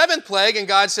come to the seventh plague and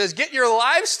God says, get your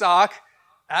livestock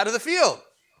out of the field.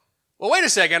 Well, wait a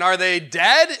second. Are they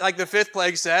dead, like the fifth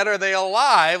plague said? Are they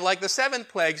alive, like the seventh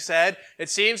plague said? It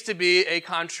seems to be a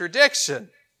contradiction.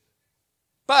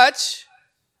 But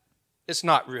it's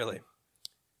not really.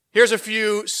 Here's a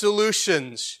few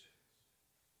solutions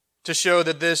to show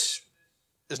that this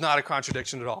is not a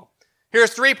contradiction at all.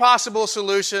 Here's three possible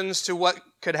solutions to what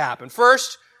could happen.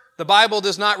 First, the Bible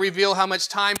does not reveal how much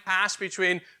time passed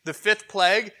between the fifth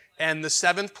plague and the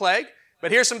seventh plague.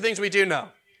 But here's some things we do know.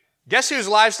 Guess whose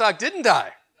livestock didn't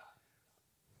die?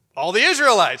 All the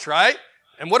Israelites, right?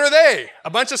 And what are they? A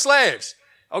bunch of slaves.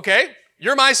 Okay,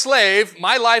 you're my slave.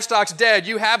 My livestock's dead.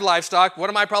 You have livestock. What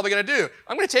am I probably going to do?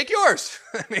 I'm going to take yours.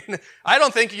 I mean, I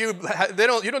don't think you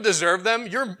don't deserve them.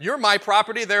 You're my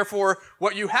property. Therefore,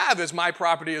 what you have is my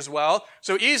property as well.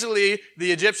 So easily,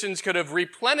 the Egyptians could have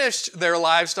replenished their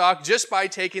livestock just by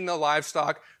taking the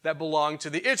livestock that belonged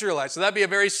to the Israelites. So that'd be a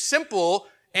very simple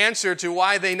answer to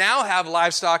why they now have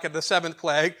livestock at the seventh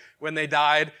plague when they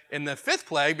died in the fifth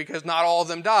plague, because not all of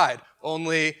them died.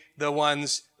 Only the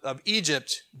ones of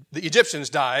Egypt, the Egyptians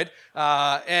died.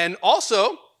 And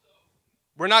also,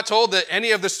 we're not told that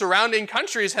any of the surrounding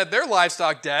countries had their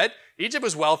livestock dead. Egypt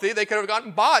was wealthy. They could have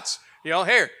gotten bots.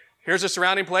 Here's the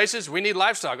surrounding places. We need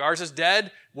livestock. Ours is dead.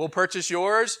 We'll purchase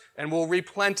yours and we'll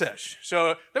replenish.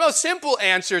 So the most simple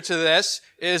answer to this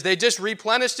is they just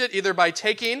replenished it either by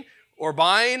taking or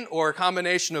buying, or a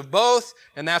combination of both,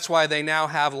 and that's why they now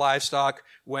have livestock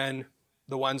when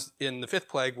the ones in the fifth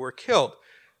plague were killed.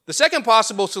 The second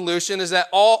possible solution is that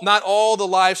not all the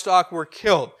livestock were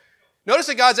killed. Notice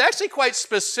that God's actually quite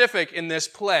specific in this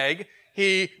plague.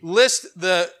 He lists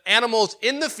the animals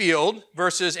in the field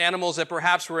versus animals that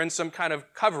perhaps were in some kind of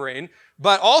covering,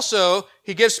 but also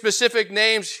he gives specific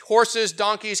names: horses,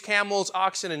 donkeys, camels,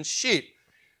 oxen, and sheep.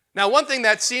 Now, one thing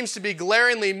that seems to be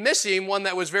glaringly missing, one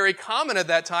that was very common at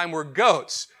that time, were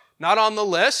goats. Not on the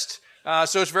list,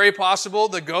 so it's very possible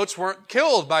the goats weren't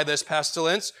killed by this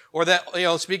pestilence, or that,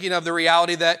 speaking of the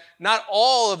reality that not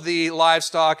all of the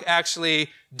livestock actually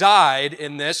died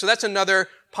in this. So that's another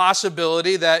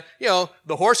possibility that,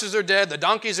 the horses are dead, the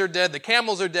donkeys are dead, the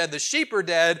camels are dead, the sheep are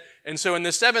dead. And so in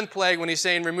the seventh plague, when he's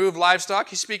saying remove livestock,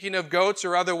 he's speaking of goats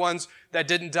or other ones that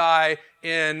didn't die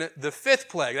in the fifth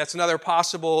plague. That's another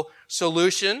possible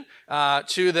solution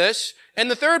to this. And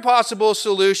the third possible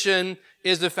solution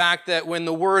is the fact that when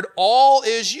the word all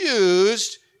is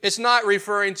used, it's not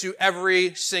referring to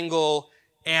every single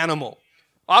animal.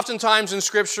 Oftentimes in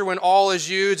Scripture, when all is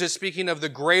used, it's speaking of the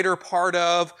greater part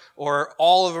of or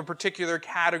all of a particular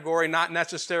category, not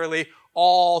necessarily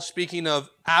all speaking of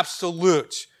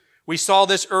absolute. We saw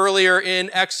this earlier in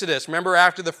Exodus. Remember,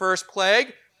 after the first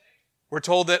plague, we're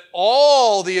told that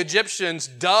all the Egyptians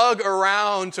dug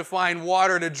around to find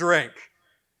water to drink.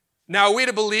 Now, are we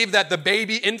to believe that the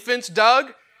baby infants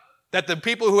dug? That the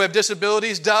people who have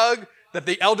disabilities dug? That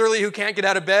the elderly who can't get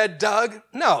out of bed dug?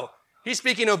 No. He's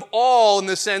speaking of all in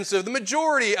the sense of the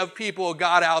majority of people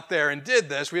got out there and did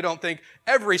this. We don't think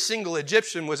every single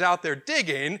Egyptian was out there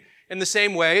digging. In the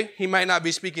same way, he might not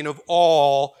be speaking of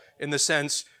all in the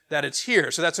sense that it's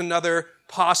here. So that's another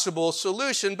possible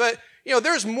solution. But,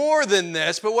 there's more than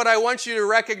this. But what I want you to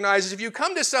recognize is if you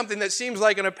come to something that seems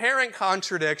like an apparent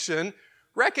contradiction,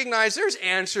 recognize there's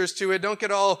answers to it. Don't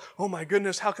get all, oh my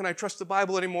goodness, how can I trust the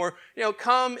Bible anymore?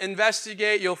 Come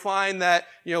investigate. You'll find that,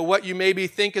 what you maybe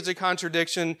think is a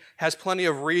contradiction has plenty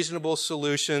of reasonable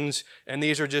solutions. And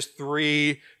these are just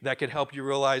 3 that could help you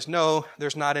realize, no,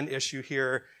 there's not an issue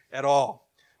here at all.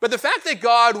 But the fact that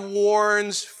God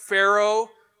warns Pharaoh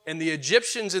and the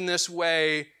Egyptians in this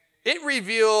way, it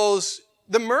reveals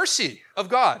the mercy of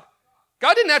God.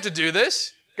 God didn't have to do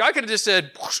this. God could have just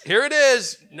said, here it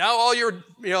is. Now all your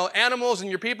animals and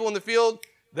your people in the field,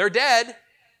 they're dead.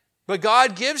 But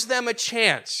God gives them a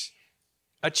chance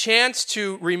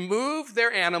to remove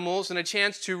their animals and a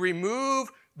chance to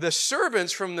remove the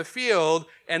servants from the field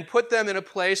and put them in a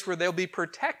place where they'll be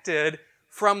protected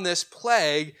from this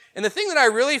plague. And the thing that I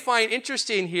really find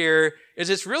interesting here is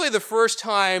it's really the first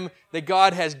time that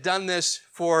God has done this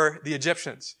for the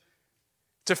Egyptians.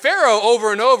 To Pharaoh,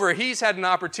 over and over, he's had an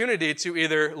opportunity to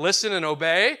either listen and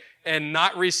obey and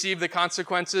not receive the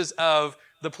consequences of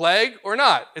the plague or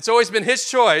not. It's always been his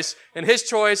choice, and his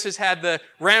choice has had the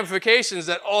ramifications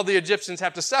that all the Egyptians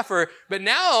have to suffer. But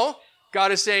now,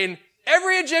 God is saying,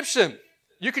 every Egyptian,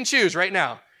 you can choose right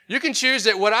now. You can choose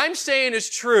that what I'm saying is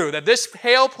true, that this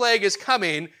hail plague is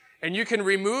coming, and you can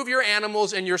remove your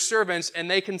animals and your servants, and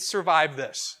they can survive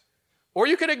this. Or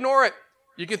you can ignore it.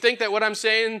 You can think that what I'm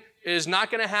saying is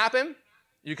not going to happen.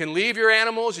 You can leave your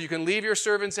animals, you can leave your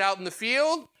servants out in the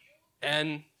field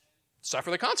and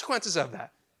suffer the consequences of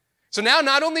that. So now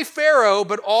not only Pharaoh,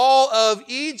 but all of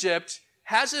Egypt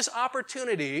has this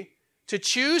opportunity to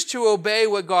choose to obey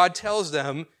what God tells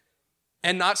them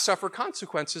and not suffer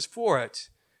consequences for it.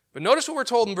 But notice what we're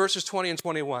told in verses 20 and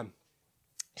 21.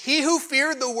 He who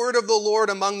feared the word of the Lord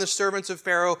among the servants of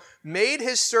Pharaoh made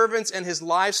his servants and his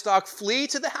livestock flee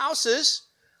to the houses,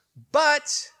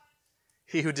 but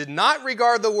he who did not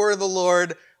regard the word of the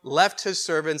Lord left his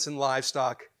servants and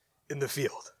livestock in the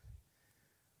field.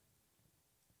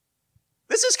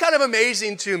 This is kind of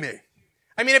amazing to me.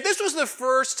 I mean, if this was the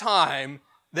first time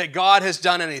that God has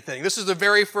done anything, this is the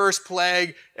very first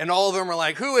plague, and all of them are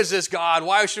like, who is this God?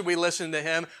 Why should we listen to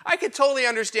him? I could totally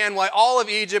understand why all of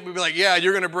Egypt would be like, yeah,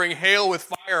 you're going to bring hail with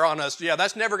fire on us. Yeah,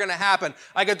 that's never going to happen.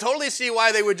 I could totally see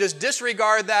why they would just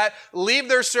disregard that, leave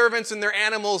their servants and their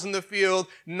animals in the field,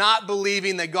 not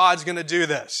believing that God's going to do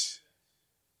this.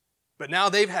 But now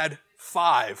they've had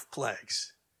 5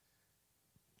 plagues.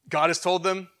 God has told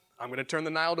them, I'm going to turn the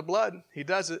Nile to blood. He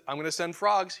does it. I'm going to send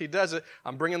frogs. He does it.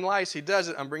 I'm bringing lice. He does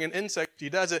it. I'm bringing insects. He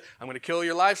does it. I'm going to kill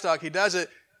your livestock. He does it.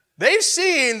 They've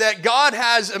seen that God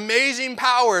has amazing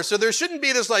power, so there shouldn't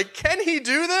be this like, can he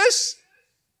do this?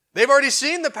 They've already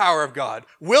seen the power of God.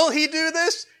 Will he do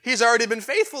this? He's already been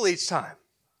faithful each time.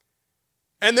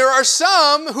 And there are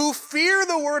some who fear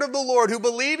the word of the Lord, who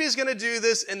believe he's going to do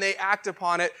this, and they act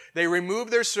upon it. They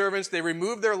remove their servants. They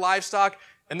remove their livestock,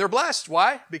 and they're blessed.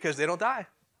 Why? Because they don't die.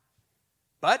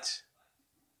 But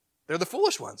they're the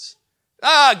foolish ones.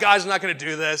 God's not going to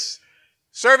do this.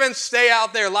 Servants, stay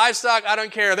out there. Livestock, I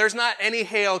don't care. There's not any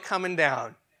hail coming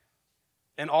down.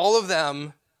 And all of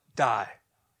them die.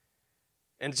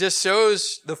 And it just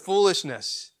shows the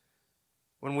foolishness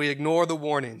when we ignore the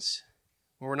warnings,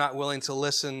 when we're not willing to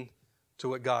listen to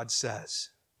what God says.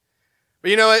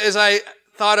 But as I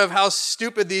thought of how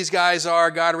stupid these guys are,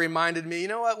 God reminded me, you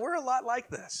know what? We're a lot like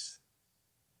this.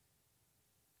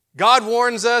 God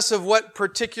warns us of what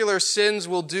particular sins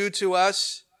will do to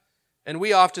us, and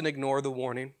we often ignore the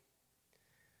warning.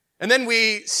 And then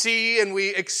we see and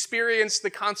we experience the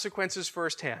consequences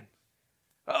firsthand.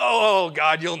 Oh,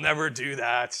 God, you'll never do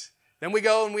that. Then we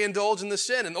go and we indulge in the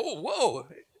sin, and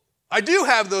I do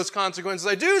have those consequences.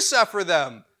 I do suffer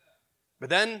them. But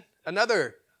then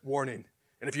another warning.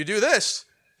 And if you do this,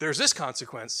 there's this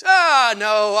consequence.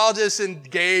 No, I'll just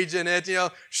engage in it.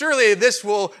 Surely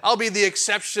I'll be the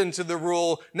exception to the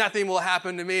rule. Nothing will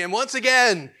happen to me. And once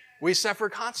again, we suffer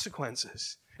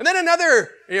consequences. And then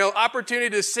another, opportunity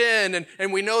to sin.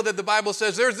 And we know that the Bible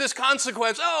says there's this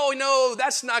consequence. Oh, no,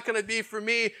 that's not going to be for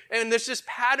me. And there's this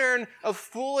pattern of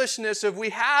foolishness of we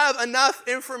have enough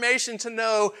information to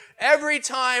know every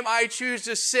time I choose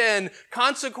to sin,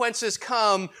 consequences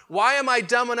come. Why am I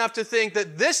dumb enough to think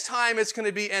that this time it's going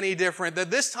to be any different? That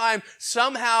this time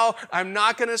somehow I'm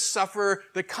not going to suffer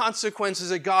the consequences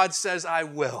that God says I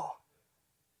will.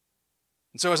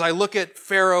 And so as I look at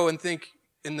Pharaoh and think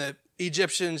in the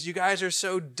Egyptians, you guys are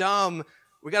so dumb.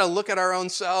 We got to look at our own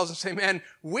selves and say, man,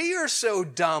 we are so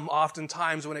dumb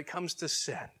oftentimes when it comes to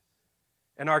sin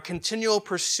and our continual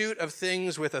pursuit of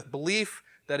things with a belief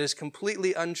that is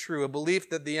completely untrue, a belief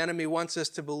that the enemy wants us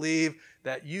to believe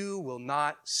that you will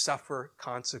not suffer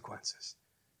consequences.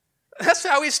 That's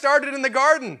how he started in the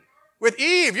garden with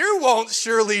Eve. You won't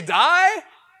surely die.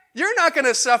 You're not going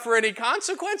to suffer any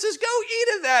consequences. Go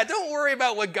eat of that. Don't worry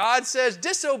about what God says.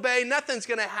 Disobey. Nothing's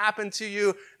going to happen to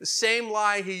you. The same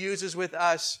lie he uses with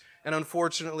us. And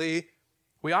unfortunately,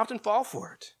 we often fall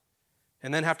for it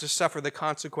and then have to suffer the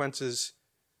consequences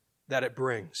that it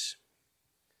brings.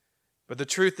 But the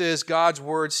truth is, God's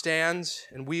word stands,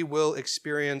 and we will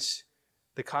experience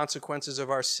the consequences of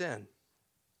our sin.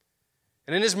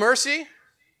 And in his mercy,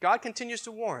 God continues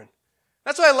to warn.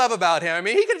 That's what I love about him. I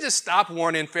mean, he could have just stopped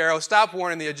warning Pharaoh, stop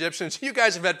warning the Egyptians. You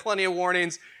guys have had plenty of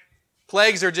warnings.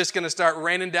 Plagues are just going to start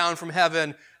raining down from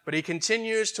heaven. But he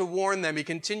continues to warn them. He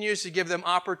continues to give them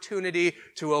opportunity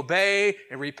to obey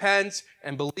and repent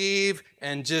and believe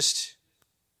and just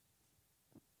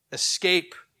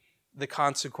escape the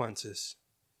consequences.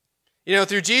 You know,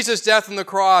 through Jesus' death on the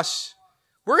cross,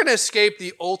 we're going to escape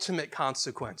the ultimate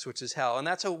consequence, which is hell. And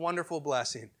that's a wonderful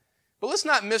blessing. But let's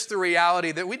not miss the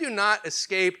reality that we do not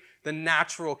escape the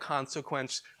natural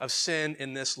consequence of sin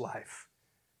in this life.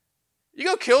 You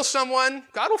go kill someone,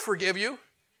 God will forgive you.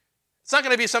 It's not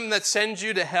going to be something that sends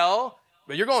you to hell,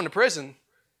 but you're going to prison.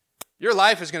 Your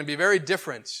life is going to be very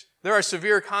different. There are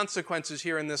severe consequences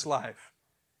here in this life.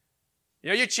 You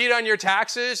know, you cheat on your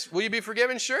taxes, will you be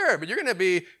forgiven? Sure, but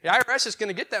the IRS is going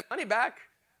to get that money back.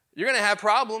 You're going to have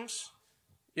problems.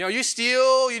 You know, you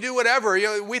steal, you do whatever. You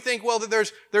know, we think, well,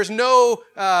 that there's no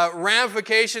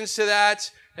ramifications to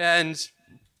that, and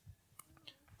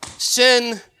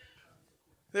sin,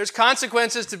 there's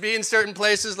consequences to be in certain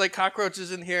places, like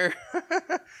cockroaches in here.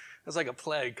 That's like a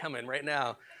plague coming right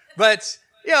now. But,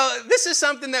 you know, this is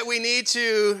something that we need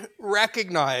to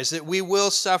recognize, that we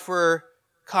will suffer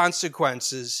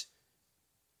consequences,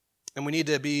 and we need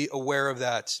to be aware of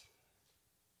that.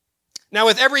 Now,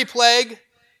 with every plague,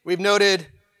 we've noted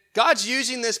God's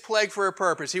using this plague for a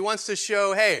purpose. He wants to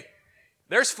show, hey,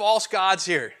 there's false gods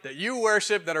here that you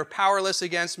worship that are powerless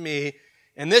against me,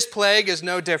 and this plague is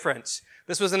no different.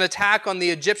 This was an attack on the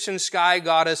Egyptian sky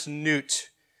goddess Nut.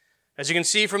 As you can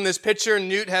see from this picture,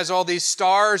 Nut has all these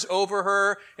stars over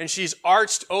her, and she's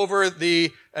arched over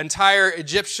the entire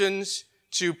Egyptians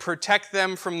to protect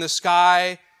them from the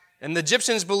sky. And the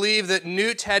Egyptians believed that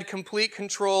Nut had complete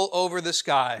control over the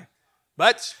sky.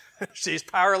 But she's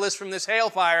powerless from this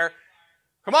hailfire.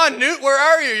 Come on, Nut, where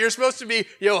are you? You're supposed to be,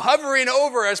 hovering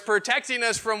over us, protecting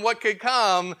us from what could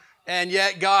come. And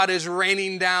yet God is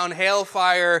raining down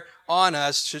hailfire on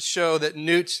us to show that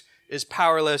Nut is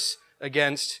powerless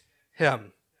against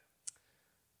him.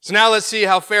 So now let's see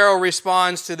how Pharaoh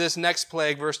responds to this next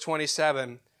plague, verse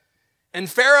 27. And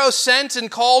Pharaoh sent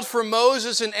and called for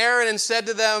Moses and Aaron and said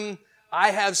to them,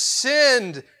 I have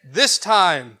sinned this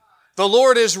time. The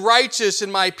Lord is righteous,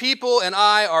 and my people and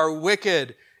I are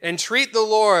wicked. Entreat the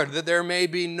Lord that there may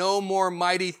be no more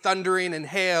mighty thundering and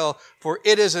hail, for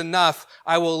it is enough.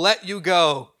 I will let you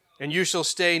go, and you shall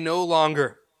stay no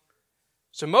longer.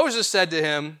 So Moses said to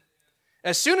him,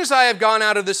 as soon as I have gone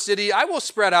out of the city, I will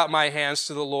spread out my hands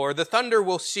to the Lord. The thunder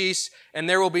will cease, and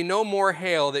there will be no more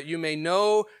hail, that you may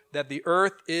know that the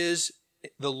earth is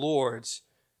the Lord's.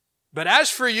 But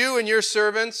as for you and your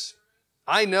servants,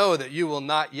 I know that you will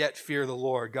not yet fear the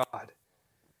Lord God.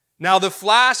 Now the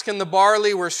flask and the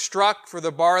barley were struck, for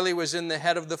the barley was in the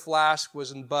head of the flask,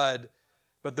 was in bud.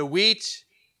 But the wheat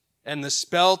and the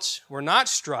spelt were not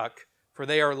struck, for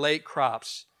they are late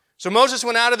crops. So Moses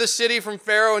went out of the city from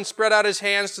Pharaoh and spread out his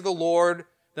hands to the Lord.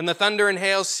 Then the thunder and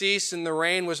hail ceased, and the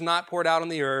rain was not poured out on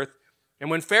the earth. And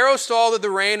when Pharaoh saw that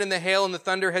the rain and the hail and the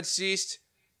thunder had ceased,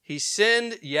 he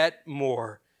sinned yet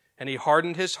more. And he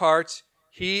hardened his heart,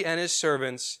 he and his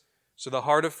servants. So the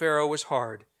heart of Pharaoh was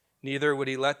hard. Neither would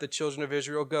he let the children of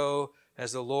Israel go,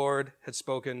 as the Lord had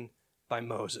spoken by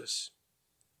Moses.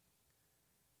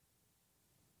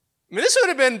 I mean, this would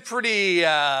have been pretty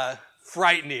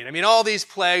frightening. I mean, all these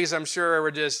plagues, I'm sure,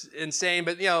 were just insane.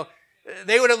 But,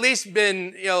 they would at least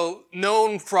been,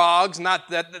 known frogs, not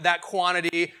that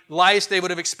quantity. Lice, they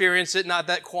would have experienced it, not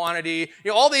that quantity.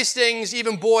 All these things,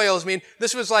 even boils. I mean,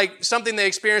 this was like something they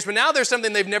experienced, but now there's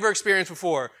something they've never experienced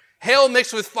before. Hail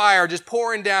mixed with fire, just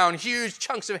pouring down, huge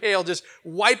chunks of hail, just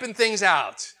wiping things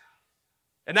out.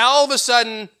 And now all of a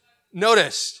sudden,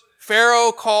 notice,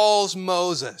 Pharaoh calls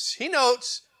Moses. He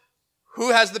notes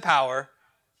who has the power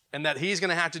and that he's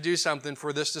going to have to do something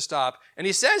for this to stop. And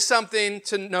he says something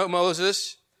to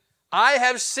Moses, I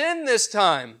have sinned this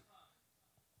time.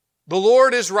 The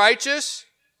Lord is righteous,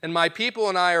 and my people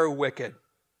and I are wicked.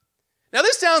 Now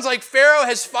this sounds like Pharaoh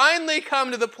has finally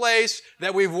come to the place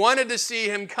that we've wanted to see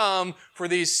him come for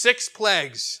these 6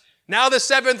 plagues. Now the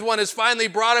 7th one has finally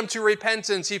brought him to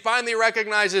repentance. He finally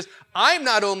recognizes, I'm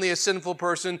not only a sinful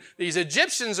person, these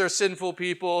Egyptians are sinful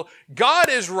people. God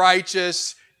is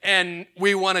righteous, and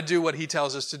we want to do what he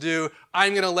tells us to do.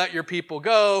 I'm going to let your people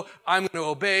go. I'm going to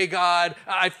obey God.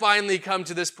 I finally come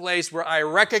to this place where I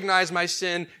recognize my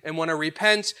sin and want to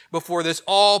repent before this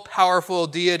all-powerful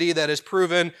deity that is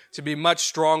proven to be much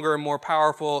stronger and more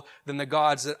powerful than the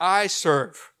gods that I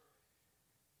serve.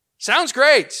 Sounds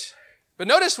great. But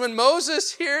notice when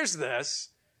Moses hears this,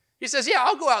 he says, yeah,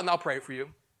 I'll go out and I'll pray for you.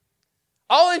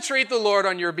 I'll entreat the Lord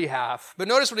on your behalf. But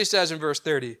notice what he says in verse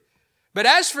 30. But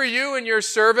as for you and your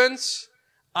servants,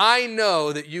 I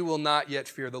know that you will not yet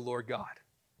fear the Lord God.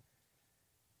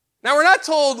 Now, we're not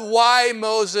told why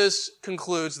Moses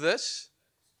concludes this.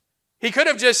 He could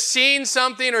have just seen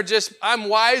something or just, I'm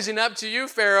wising up to you,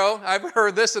 Pharaoh. I've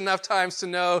heard this enough times to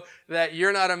know that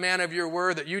you're not a man of your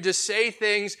word, that you just say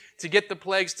things to get the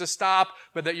plagues to stop,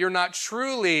 but that you're not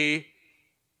truly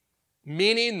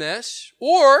meaning this.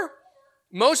 Or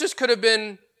Moses could have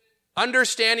been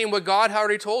understanding what God had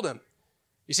already told him.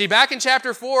 You see, back in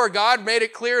chapter 4, God made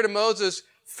it clear to Moses,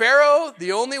 Pharaoh,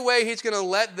 the only way he's going to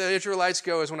let the Israelites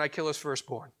go is when I kill his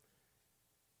firstborn.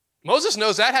 Moses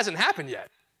knows that hasn't happened yet.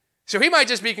 So he might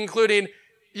just be concluding,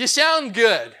 you sound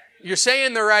good. You're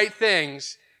saying the right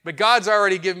things, but God's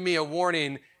already given me a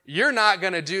warning. You're not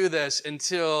going to do this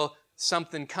until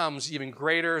something comes even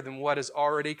greater than what has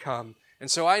already come.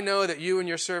 And so I know that you and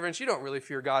your servants, you don't really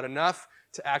fear God enough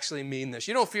to actually mean this.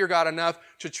 You don't fear God enough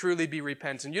to truly be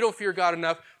repentant. You don't fear God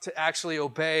enough to actually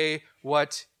obey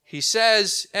what he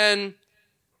says. And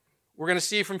we're going to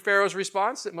see from Pharaoh's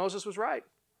response that Moses was right.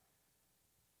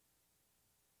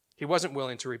 He wasn't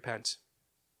willing to repent.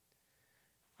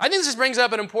 I think this brings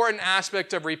up an important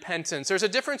aspect of repentance. There's a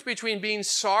difference between being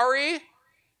sorry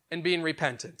and being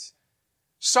repentant.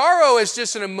 Sorrow is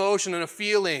just an emotion and a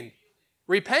feeling.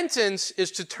 Repentance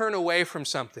is to turn away from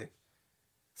something.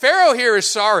 Pharaoh here is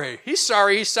sorry. He's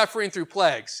sorry he's suffering through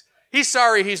plagues. He's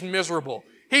sorry he's miserable.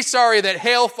 He's sorry that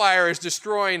hailfire is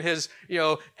destroying his,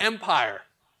 empire.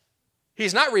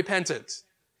 He's not repentant.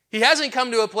 He hasn't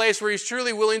come to a place where he's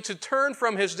truly willing to turn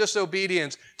from his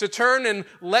disobedience, to turn and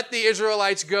let the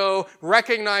Israelites go,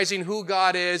 recognizing who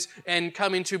God is and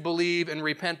coming to believe and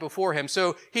repent before him.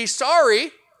 So he's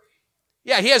sorry.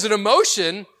 Yeah, he has an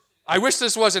emotion. I wish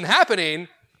this wasn't happening.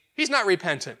 He's not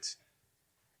repentant.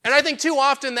 And I think too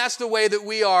often that's the way that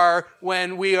we are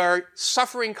when we are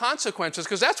suffering consequences,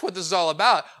 because that's what this is all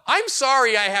about. I'm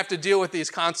sorry I have to deal with these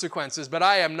consequences, but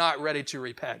I am not ready to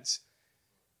repent.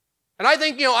 And I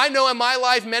think, I know in my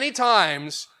life many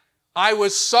times I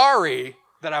was sorry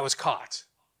that I was caught.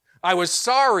 I was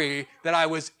sorry that I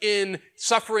was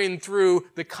suffering through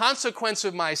the consequence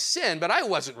of my sin, but I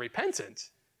wasn't repentant.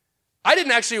 I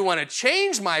didn't actually want to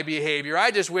change my behavior.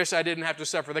 I just wish I didn't have to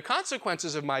suffer the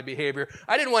consequences of my behavior.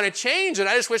 I didn't want to change it.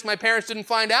 I just wish my parents didn't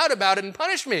find out about it and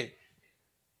punish me.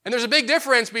 And there's a big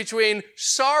difference between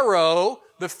sorrow,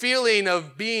 the feeling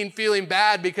of feeling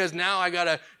bad because now I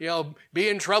got to, be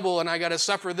in trouble and I got to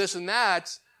suffer this and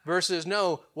that, versus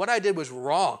no, what I did was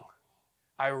wrong.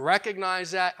 I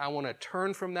recognize that. I want to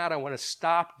turn from that. I want to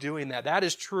stop doing that. That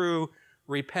is true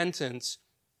repentance.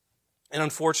 And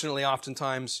unfortunately,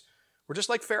 oftentimes, we're just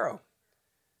like Pharaoh.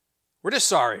 We're just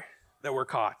sorry that we're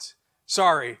caught.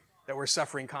 Sorry that we're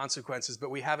suffering consequences, but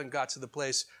we haven't got to the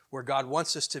place where God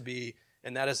wants us to be,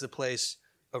 and that is the place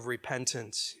of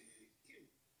repentance.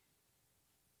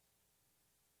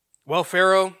 Well,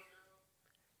 Pharaoh,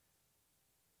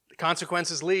 the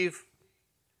consequences leave.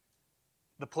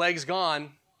 The plague's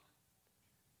gone.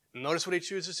 And notice what he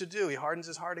chooses to do. He hardens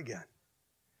his heart again.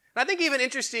 And I think even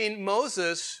interesting,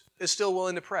 Moses is still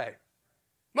willing to pray.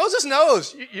 Moses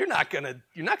knows you're not gonna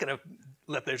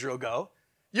let Israel go.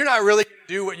 You're not really going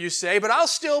to do what you say, but I'll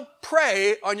still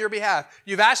pray on your behalf.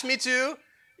 You've asked me to.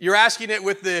 You're asking it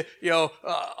with the,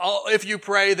 if you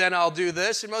pray, then I'll do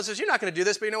this. And Moses says, you're not going to do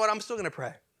this, but you know what? I'm still going to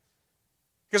pray.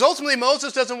 Because ultimately,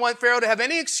 Moses doesn't want Pharaoh to have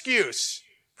any excuse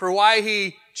for why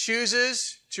he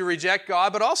chooses to reject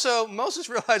God. But also, Moses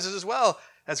realizes as well,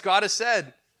 as God has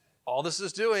said, all this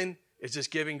is doing is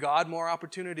just giving God more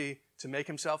opportunity to make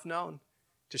himself known,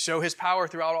 to show his power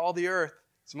throughout all the earth.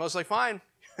 So Moses is like, fine.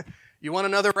 You want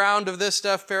another round of this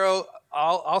stuff, Pharaoh?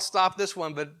 I'll stop this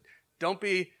one, but don't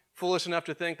be foolish enough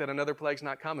to think that another plague's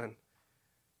not coming.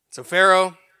 So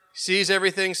Pharaoh sees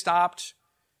everything stopped,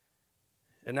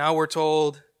 and now we're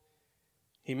told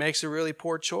he makes a really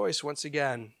poor choice once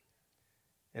again,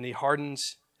 and he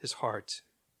hardens his heart.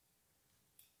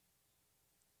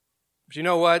 But you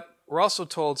know what? We're also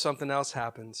told something else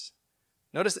happens.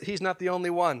 Notice that he's not the only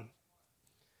one.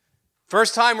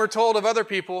 First time we're told of other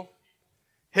people,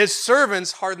 his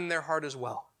servants hardened their heart as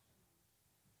well.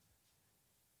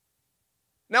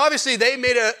 Now, obviously, they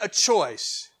made a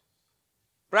choice.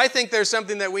 But I think there's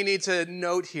something that we need to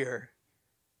note here.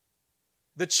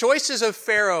 The choices of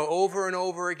Pharaoh over and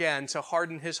over again to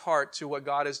harden his heart to what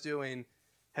God is doing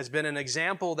has been an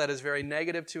example that is very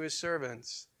negative to his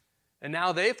servants. And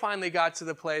now they finally got to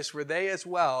the place where they as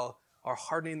well are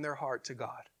hardening their heart to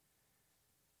God.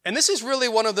 And this is really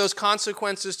one of those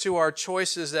consequences to our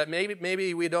choices that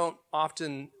maybe we don't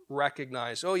often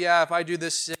recognize. Oh yeah, if I do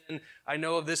this sin, I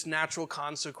know of this natural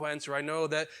consequence, or I know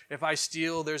that if I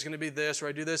steal, there's going to be this, or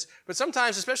I do this. But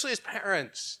sometimes, especially as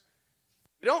parents,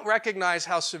 we don't recognize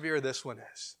how severe this one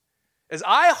is. As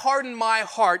I harden my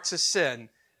heart to sin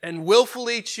and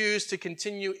willfully choose to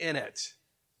continue in it,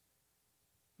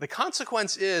 the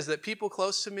consequence is that people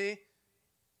close to me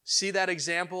see that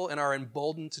example and are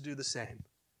emboldened to do the same.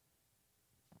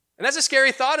 And that's a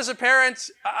scary thought as a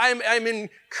parent. I'm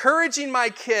encouraging my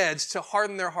kids to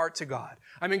harden their heart to God.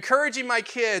 I'm encouraging my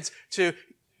kids to,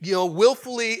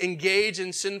 willfully engage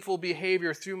in sinful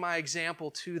behavior through my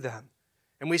example to them.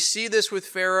 And we see this with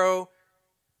Pharaoh.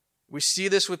 We see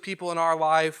this with people in our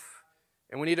life.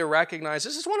 And we need to recognize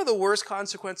this is one of the worst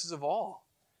consequences of all.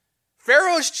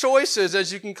 Pharaoh's choices,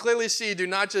 as you can clearly see, do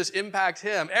not just impact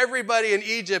him. Everybody in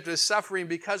Egypt is suffering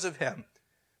because of him.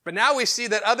 But now we see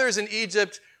that others in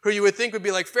Egypt who you would think would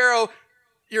be like, Pharaoh,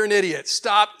 you're an idiot.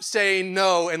 Stop saying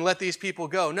no and let these people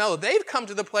go. No, they've come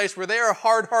to the place where they are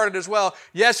hard-hearted as well.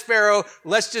 Yes, Pharaoh,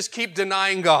 let's just keep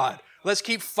denying God. Let's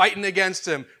keep fighting against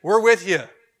him. We're with you.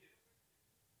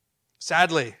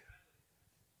 Sadly,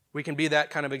 we can be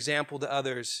that kind of example to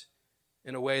others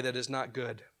in a way that is not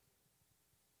good.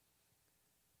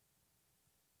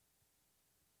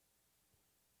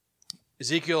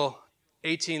 Ezekiel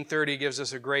 18:30 gives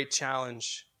us a great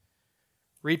challenge.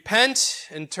 Repent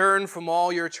and turn from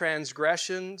all your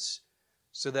transgressions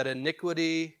so that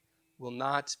iniquity will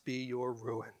not be your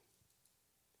ruin.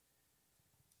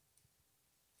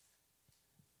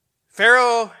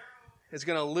 Pharaoh is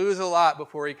going to lose a lot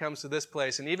before he comes to this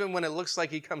place. And even when it looks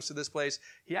like he comes to this place,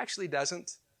 he actually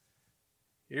doesn't.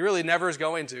 He really never is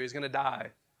going to. He's going to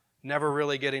die. Never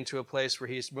really getting to a place where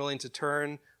he's willing to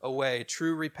turn away.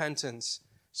 True repentance.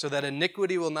 So that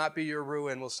iniquity will not be your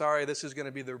ruin. Well, sorry, this is going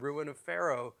to be the ruin of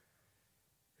Pharaoh.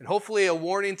 And hopefully a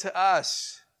warning to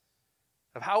us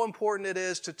of how important it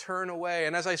is to turn away.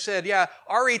 And as I said,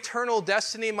 our eternal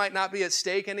destiny might not be at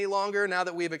stake any longer now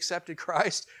that we've accepted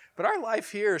Christ, but our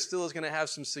life here still is going to have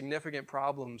some significant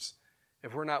problems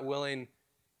if we're not willing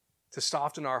to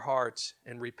soften our hearts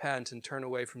and repent and turn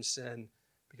away from sin,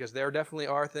 because there definitely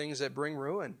are things that bring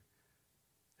ruin.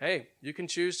 Hey, you can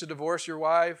choose to divorce your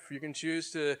wife. You can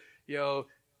choose to,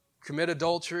 commit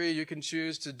adultery. You can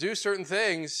choose to do certain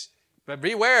things. But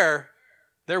beware,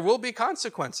 there will be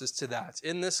consequences to that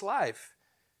in this life.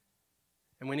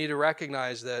 And we need to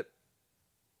recognize that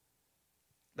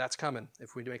that's coming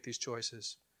if we make these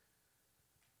choices.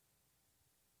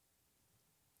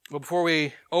 Well, before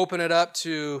we open it up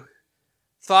to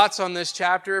thoughts on this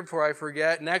chapter, before I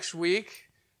forget, next week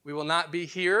we will not be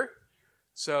here.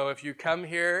 So if you come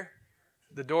here,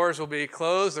 the doors will be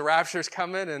closed, the rapture's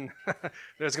coming, and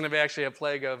there's going to be actually a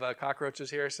plague of cockroaches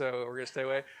here, so we're going to stay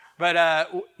away. But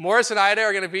Morris and Ida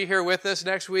are going to be here with us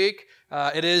next week.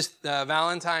 It is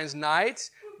Valentine's night,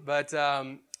 but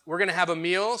we're going to have a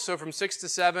meal. So from 6 to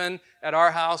 7 at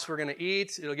our house, we're going to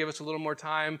eat. It'll give us a little more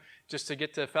time just to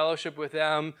get to fellowship with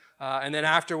them. And then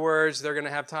afterwards, they're going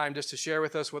to have time just to share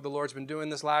with us what the Lord's been doing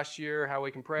this last year, how we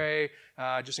can pray,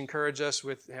 just encourage us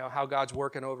with how God's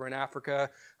working over in Africa.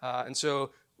 And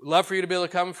so we'd love for you to be able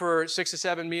to come for 6 to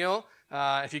 7 meal.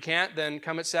 If you can't, then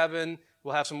come at 7.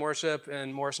 We'll have some worship,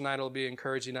 and Morris and I will be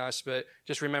encouraging us. But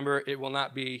just remember, it will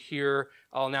not be here.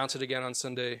 I'll announce it again on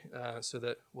Sunday so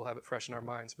that we'll have it fresh in our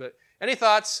minds. But any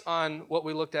thoughts on what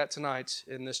we looked at tonight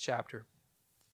in this chapter?